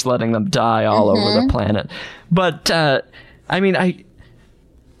and then just letting them die all over the planet. But, I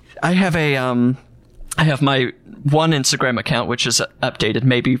have my one Instagram account, which is updated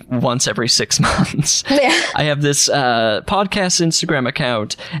maybe once every 6 months. Yeah. I have this podcast Instagram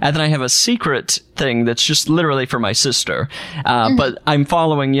account, and then I have a secret thing that's just literally for my sister. But I'm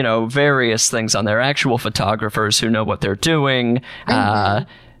following, various things on there, actual photographers who know what they're doing. Occasionally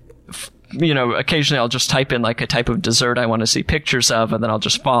I'll just type in like a type of dessert I want to see pictures of, and then I'll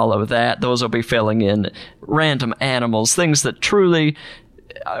just follow that. Those will be filling in random animals, things that truly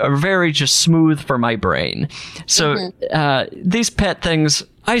are very just smooth for my brain. So these pet things,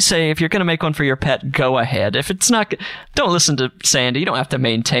 I say, if you're going to make one for your pet, go ahead. If it's not, don't listen to Sandy. You don't have to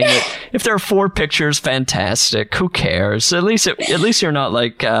maintain it. If there are 4 pictures, fantastic. Who cares? At least you're not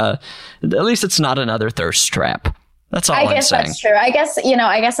like, at least it's not another thirst trap. That's all I'm saying. I guess that's true. I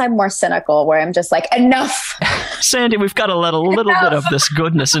guess I'm more cynical, where I'm just like, enough. Sandy, we've got to let a little bit of this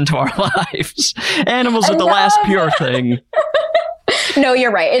goodness into our lives. Animals are the last pure thing. No,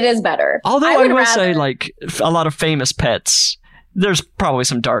 you're right. It is better. Although I will say, like, a lot of famous pets, there's probably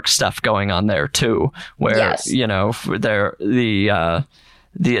some dark stuff going on there too, where the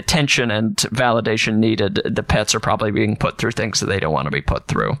attention and validation needed, the pets are probably being put through things that they don't want to be put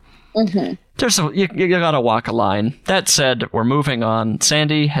through. You gotta walk a line. That said, we're moving on.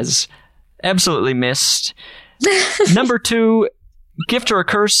 Sandy has absolutely missed. Number 2, gift or a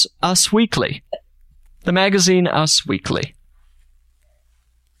curse, Us Weekly. The magazine Us Weekly.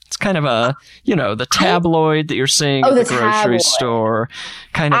 It's kind of a, the tabloid that you're seeing at the grocery store.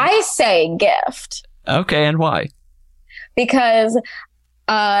 Kind of. I say gift. Okay, and why? Because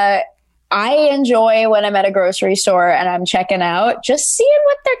I enjoy when I'm at a grocery store and I'm checking out, just seeing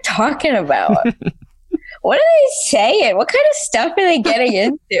what they're talking about. What are they saying? What kind of stuff are they getting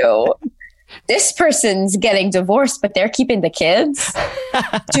into? This person's getting divorced, but they're keeping the kids.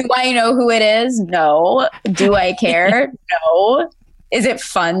 Do I know who it is? No. Do I care? No. Is it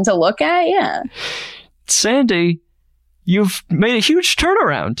fun to look at? Yeah. Sandy, you've made a huge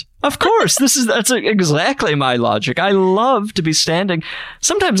turnaround. Of course, that's exactly my logic. I love to be standing.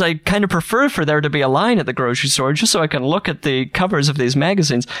 Sometimes I kind of prefer for there to be a line at the grocery store just so I can look at the covers of these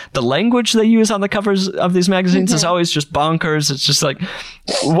magazines. The language they use on the covers of these magazines is always just bonkers. It's just like,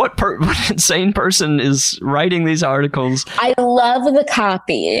 what insane person is writing these articles? I love the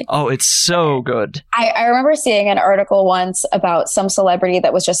copy. Oh, it's so good. I remember seeing an article once about some celebrity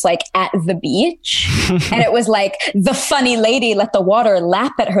that was just like at the beach. And it was like the funny lady let the water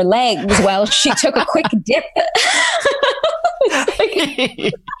lap at her legs while she took a quick dip.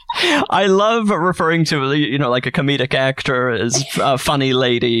 I love referring to, like a comedic actor as a funny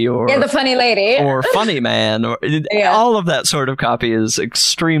lady or the funny lady or funny man or all of that sort of copy is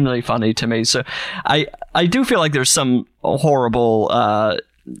extremely funny to me. So I do feel like there's some horrible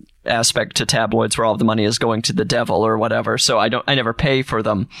aspect to tabloids where all the money is going to the devil or whatever. So I never pay for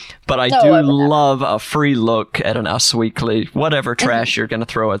them, but I do love a free look at an Us Weekly. Whatever trash you're going to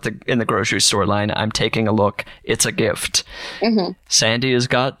throw in the grocery store line, I'm taking a look. It's a gift. Sandy has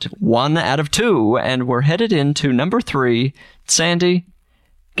got 1 out of 2, and we're headed into number 3. Sandy,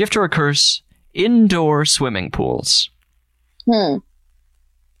 gift or a curse? Indoor swimming pools.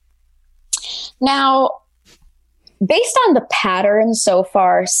 Now, based on the pattern so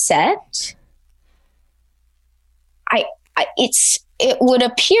far set, it would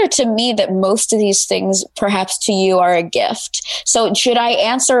appear to me that most of these things, perhaps to you, are a gift. So should I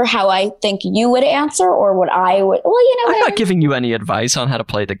answer how I think you would answer, or what I would? Well, I'm not giving you any advice on how to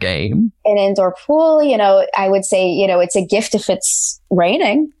play the game. An indoor pool, I would say, it's a gift if it's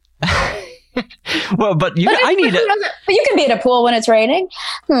raining. Well, but I need it. But you can be in a pool when it's raining.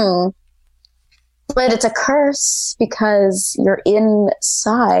 But it's a curse because you're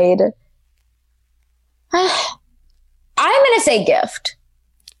inside. I'm going to say gift.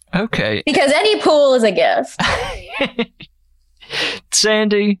 Okay. Because any pool is a gift.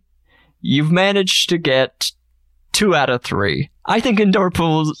 Sandy, you've managed to get 2 out of 3. I think indoor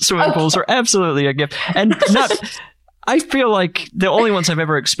swimming pools are absolutely a gift. And I feel like the only ones I've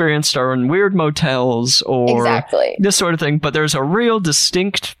ever experienced are in weird motels or this sort of thing. But there's a real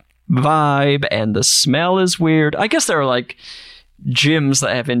distinct vibe, and the smell is weird. I guess there are like gyms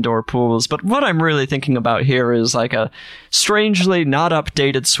that have indoor pools, but what I'm really thinking about here is like a strangely not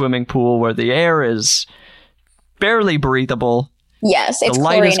updated swimming pool where the air is barely breathable. Yes, it's the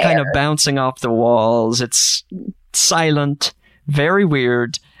light is kind air. of bouncing off the walls. It's silent, very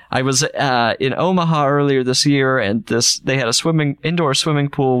weird. I was in Omaha earlier this year, and they had a indoor swimming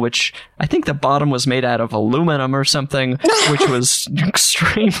pool, which I think the bottom was made out of aluminum or something, which was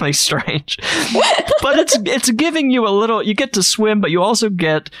extremely strange. But it's giving you a little. You get to swim, but you also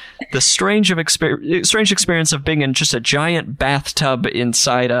get the strange experience of being in just a giant bathtub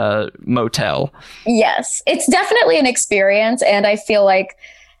inside a motel. Yes, it's definitely an experience, and I feel like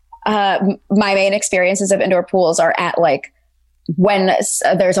my main experiences of indoor pools are at like when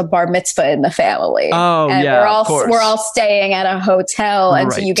there's a bar mitzvah in the family. Oh, and yeah, of course. We're all staying at a hotel,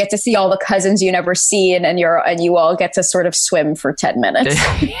 and so you get to see all the cousins you never seen, and you all get to sort of swim for 10 minutes.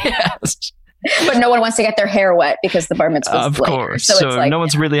 Yes. But no one wants to get their hair wet because the bar mitzvah is later. Course. So it's like, no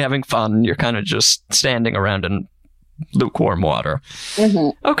one's really having fun. You're kind of just standing around in lukewarm water.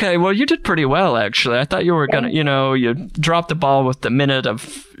 Okay, well, you did pretty well, actually. I thought you were going to, you dropped the ball with the minute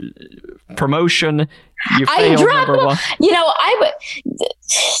of promotion. You failed number 1.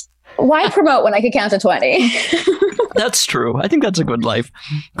 Why promote when I could count to 20? That's true. I think that's a good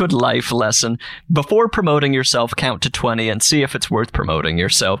life lesson. Before promoting yourself, count to 20 and see if it's worth promoting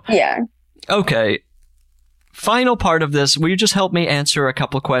yourself. Yeah. Okay. Final part of this. Will you just help me answer a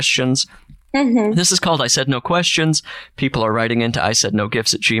couple questions? This is called I Said No Questions. People are writing into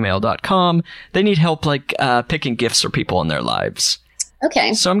isaidnogifts@gmail.com. They need help picking gifts for people in their lives.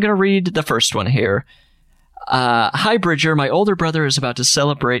 Okay. So I'm going to read the first one here. Hi, Bridger. My older brother is about to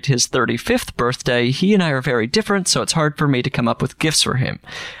celebrate his 35th birthday. He and I are very different, so it's hard for me to come up with gifts for him.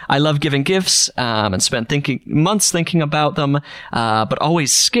 I love giving gifts and spend months thinking about them, but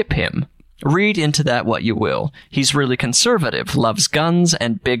always skip him. Read into that what you will. He's really conservative, loves guns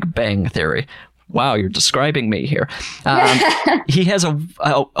and Big Bang Theory. Wow, you're describing me here. He has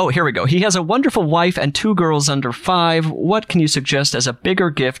here we go. He has a wonderful wife and 2 girls under 5. What can you suggest as a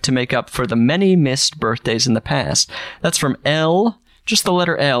bigger gift to make up for the many missed birthdays in the past? That's from L, just the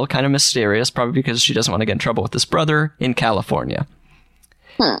letter L, kind of mysterious, probably because she doesn't want to get in trouble with this brother in California.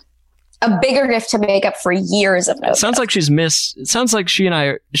 A bigger gift to make up for years of no. Sounds like it sounds like she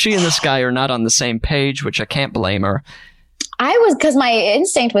and this guy are not on the same page, which I can't blame her. Because my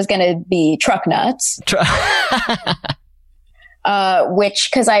instinct was going to be truck nuts. Because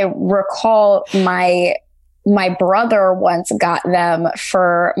I recall my brother once got them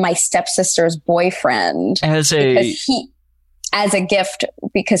for my stepsister's boyfriend as a gift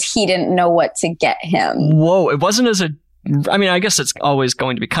because he didn't know what to get him. Whoa! It wasn't as a. I mean, I guess it's always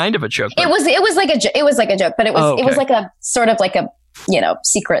going to be kind of a joke. It was like a joke, but it was like a sort of like a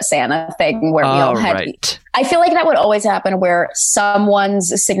secret Santa thing where we all had. Right. I feel like that would always happen where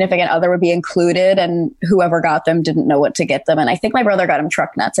someone's significant other would be included and whoever got them didn't know what to get them. And I think my brother got him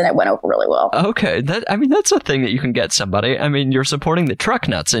truck nuts and it went over really well. Okay. That's a thing that you can get somebody. I mean, you're supporting the truck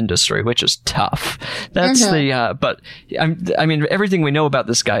nuts industry, which is tough. That's but I mean, everything we know about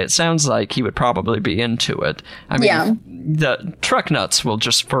this guy, it sounds like he would probably be into it. I mean, the truck nuts will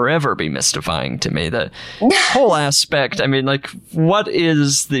just forever be mystifying to me. The whole aspect, I mean, like, what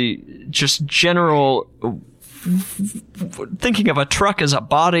is the just general thinking of a truck as a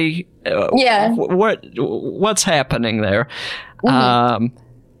body? What's happening there? But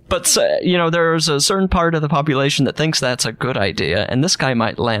there's a certain part of the population that thinks that's a good idea, and this guy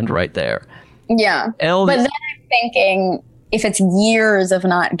might land right there. Yeah. But then I'm thinking, if it's years of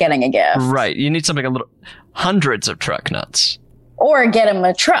not getting a gift, right? You need something hundreds of truck nuts. Or get him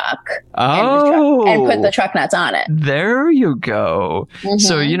a truck. And put the truck nuts on it. There you go.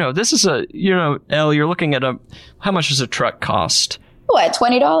 So, this is Elle, you're looking at how much does a truck cost? What,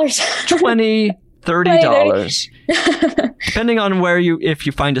 $20? $20, $30. Depending on if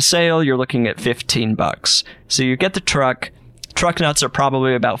you find a sale, you're looking at $15. So you get the truck. Truck nuts are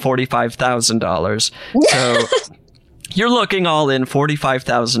probably about $45,000. So you're looking all in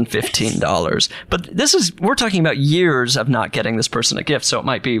 $45,000, $15. But we're talking about years of not getting this person a gift, so it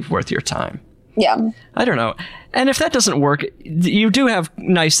might be worth your time. Yeah. I don't know. And if that doesn't work, you do have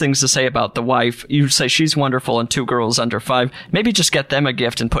nice things to say about the wife. You say she's wonderful and 2 girls under 5. Maybe just get them a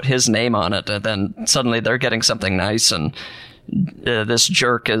gift and put his name on it, and then suddenly they're getting something nice, and this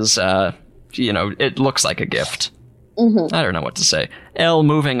jerk is, it looks like a gift. I don't know what to say. Elle,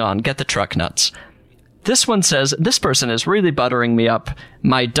 moving on. Get the truck nuts. This one says, this person is really buttering me up.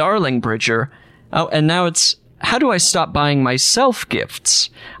 My darling Bridger. Oh, and now it's, how do I stop buying myself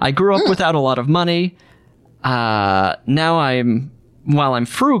gifts? I grew up without a lot of money. While I'm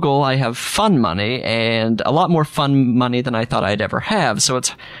frugal, I have fun money, and a lot more fun money than I thought I'd ever have. So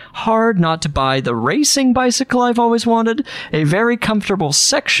it's hard not to buy the racing bicycle I've always wanted, a very comfortable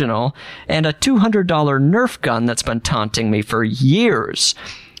sectional, and a $200 Nerf gun that's been taunting me for years.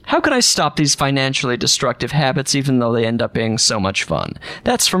 How can I stop these financially destructive habits even though they end up being so much fun?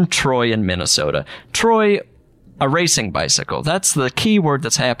 That's from Troy in Minnesota. Troy, a racing bicycle. That's the key word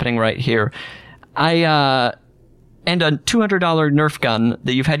that's happening right here. And a $200 Nerf gun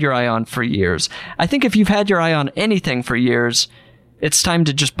that you've had your eye on for years. I think if you've had your eye on anything for years, it's time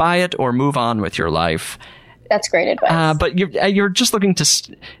to just buy it or move on with your life. That's great advice. But you're just looking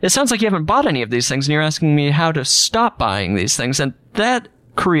to... It sounds like you haven't bought any of these things, and you're asking me how to stop buying these things, and that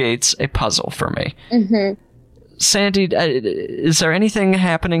creates a puzzle for me. Sandy, is there anything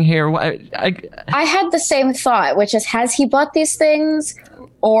happening here? I had the same thought, which is, has he bought these things,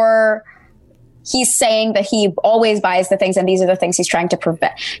 or he's saying that he always buys the things and these are the things he's trying to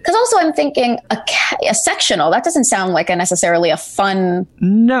prevent? Because also I'm thinking a sectional, that doesn't sound like necessarily a fun...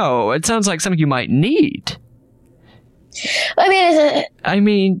 No, it sounds like something you might need.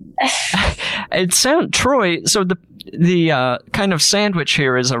 It sounds... Troy, so the kind of sandwich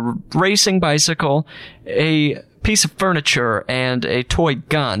here is a racing bicycle, a piece of furniture, and a toy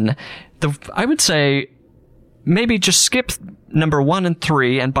gun. I would say maybe just skip number 1 and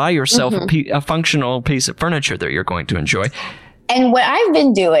 3 and buy yourself a functional piece of furniture that you're going to enjoy. And what I've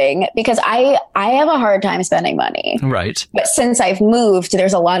been doing, because I have a hard time spending money. Right. But since I've moved,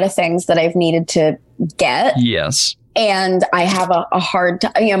 there's a lot of things that I've needed to get. Yes. And I have a hard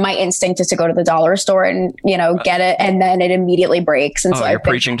time, my instinct is to go to the dollar store and, get it. And then it immediately breaks. And so you're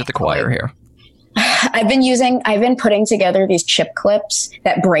preaching to the choir here. I've been putting together these chip clips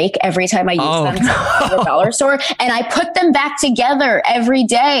that break every time I use them at the dollar store, and I put them back together every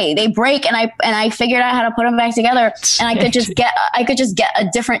day. They break, and I figured out how to put them back together, and I could just get a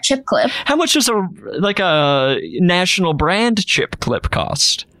different chip clip. How much does a national brand chip clip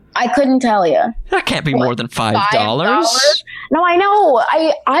cost? I couldn't tell you. That can't be more than $5. No, I know.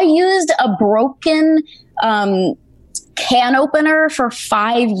 I used a broken can opener for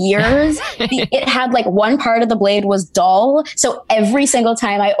 5 years. It had one part of the blade was dull, so every single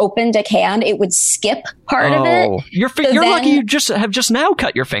time I opened a can, it would skip part of it. You're lucky you have just now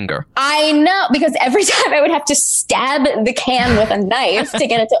cut your finger. I know, because every time I would have to stab the can with a knife to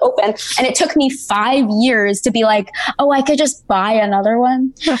get it to open, and it took me 5 years to be like, oh, I could just buy another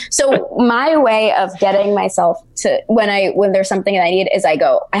one. So my way of getting myself to when there's something that I need is I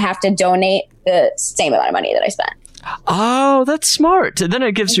have to donate the same amount of money that I spent. Oh, that's smart. Then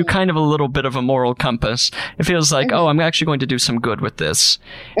it gives you kind of a little bit of a moral compass. It feels like, I'm actually going to do some good with this.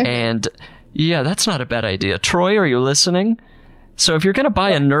 And yeah, that's not a bad idea. Troy, are you listening? So if you're going to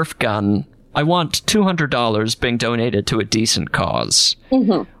buy a Nerf gun, I want $200 being donated to a decent cause.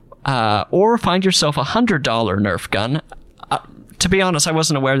 or find yourself a $100 Nerf gun. To be honest, I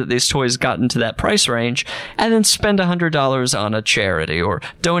wasn't aware that these toys got into that price range, and then spend $100 on a charity or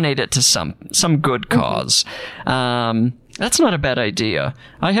donate it to some good cause. That's not a bad idea.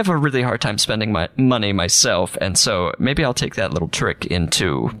 I have a really hard time spending my money myself, and so maybe I'll take that little trick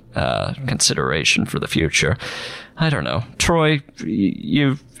into consideration for the future. I don't know. Troy,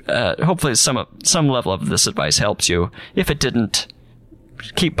 you've hopefully some level of this advice helps you. If it didn't,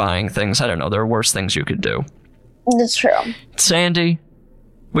 keep buying things. I don't know. There are worse things you could do. That's true. Sandy,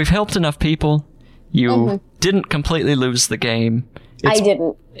 we've helped enough people. You didn't completely lose the game. I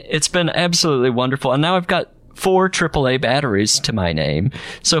didn't. It's been absolutely wonderful. And now I've got 4 AAA batteries to my name.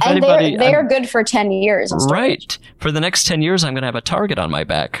 So if anybody... They're good for 10 years. Right. For the next 10 years, I'm going to have a target on my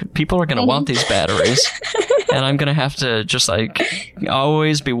back. People are going to want these batteries. And I'm going to have to just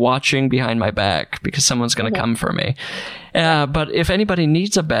always be watching behind my back because someone's going to come for me. But if anybody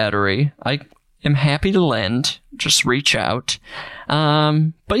needs a battery, I am happy to lend. Just reach out.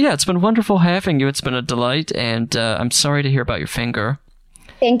 But yeah, it's been wonderful having you. It's been a delight, and I'm sorry to hear about your finger.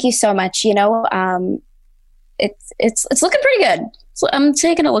 Thank you so much. It's looking pretty good. So I'm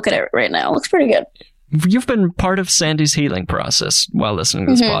taking a look at it right now. It looks pretty good. You've been part of Sandy's healing process while listening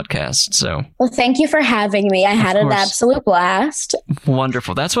to this podcast, so... Well, thank you for having me. I had an absolute blast.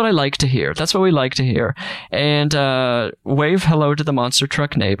 Wonderful. That's what I like to hear. That's what we like to hear. And wave hello to the monster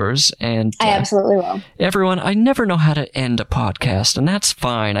truck neighbors. And I absolutely will. Everyone, I never know how to end a podcast, and that's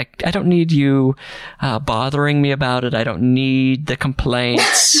fine. I don't need you bothering me about it. I don't need the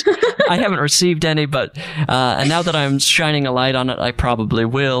complaints. I haven't received any, but and now that I'm shining a light on it, I probably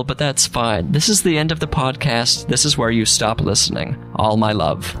will, but that's fine. This is the end of the podcast. This is where you stop listening. All my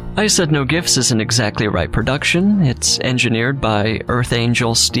love. I Said No Gifts is an Exactly Right production. It's engineered by Earth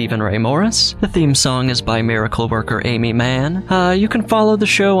Angel Stephen Ray Morris. The theme song is by Miracle Worker Amy Mann. You can follow the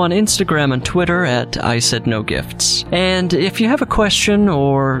show on Instagram and Twitter at I Said No Gifts. And if you have a question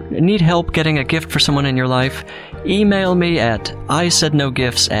or need help getting a gift for someone in your life, email me at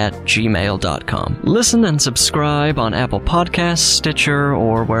isaidnogifts@gmail.com. Listen and subscribe on Apple Podcasts, Stitcher,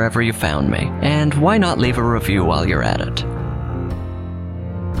 or wherever you found me. And why not leave a review while you're at it?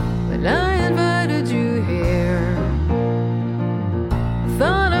 When I invited you here, I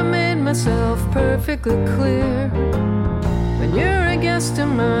thought I made myself perfectly clear. When you're a guest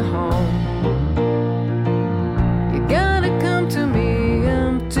in my home, you gotta come to me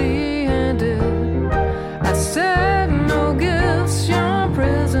empty-handed. I said no gifts, your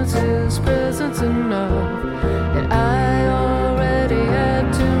presence is presence enough. And I already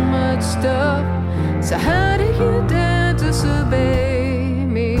had too much stuff, so how do you dare disobey?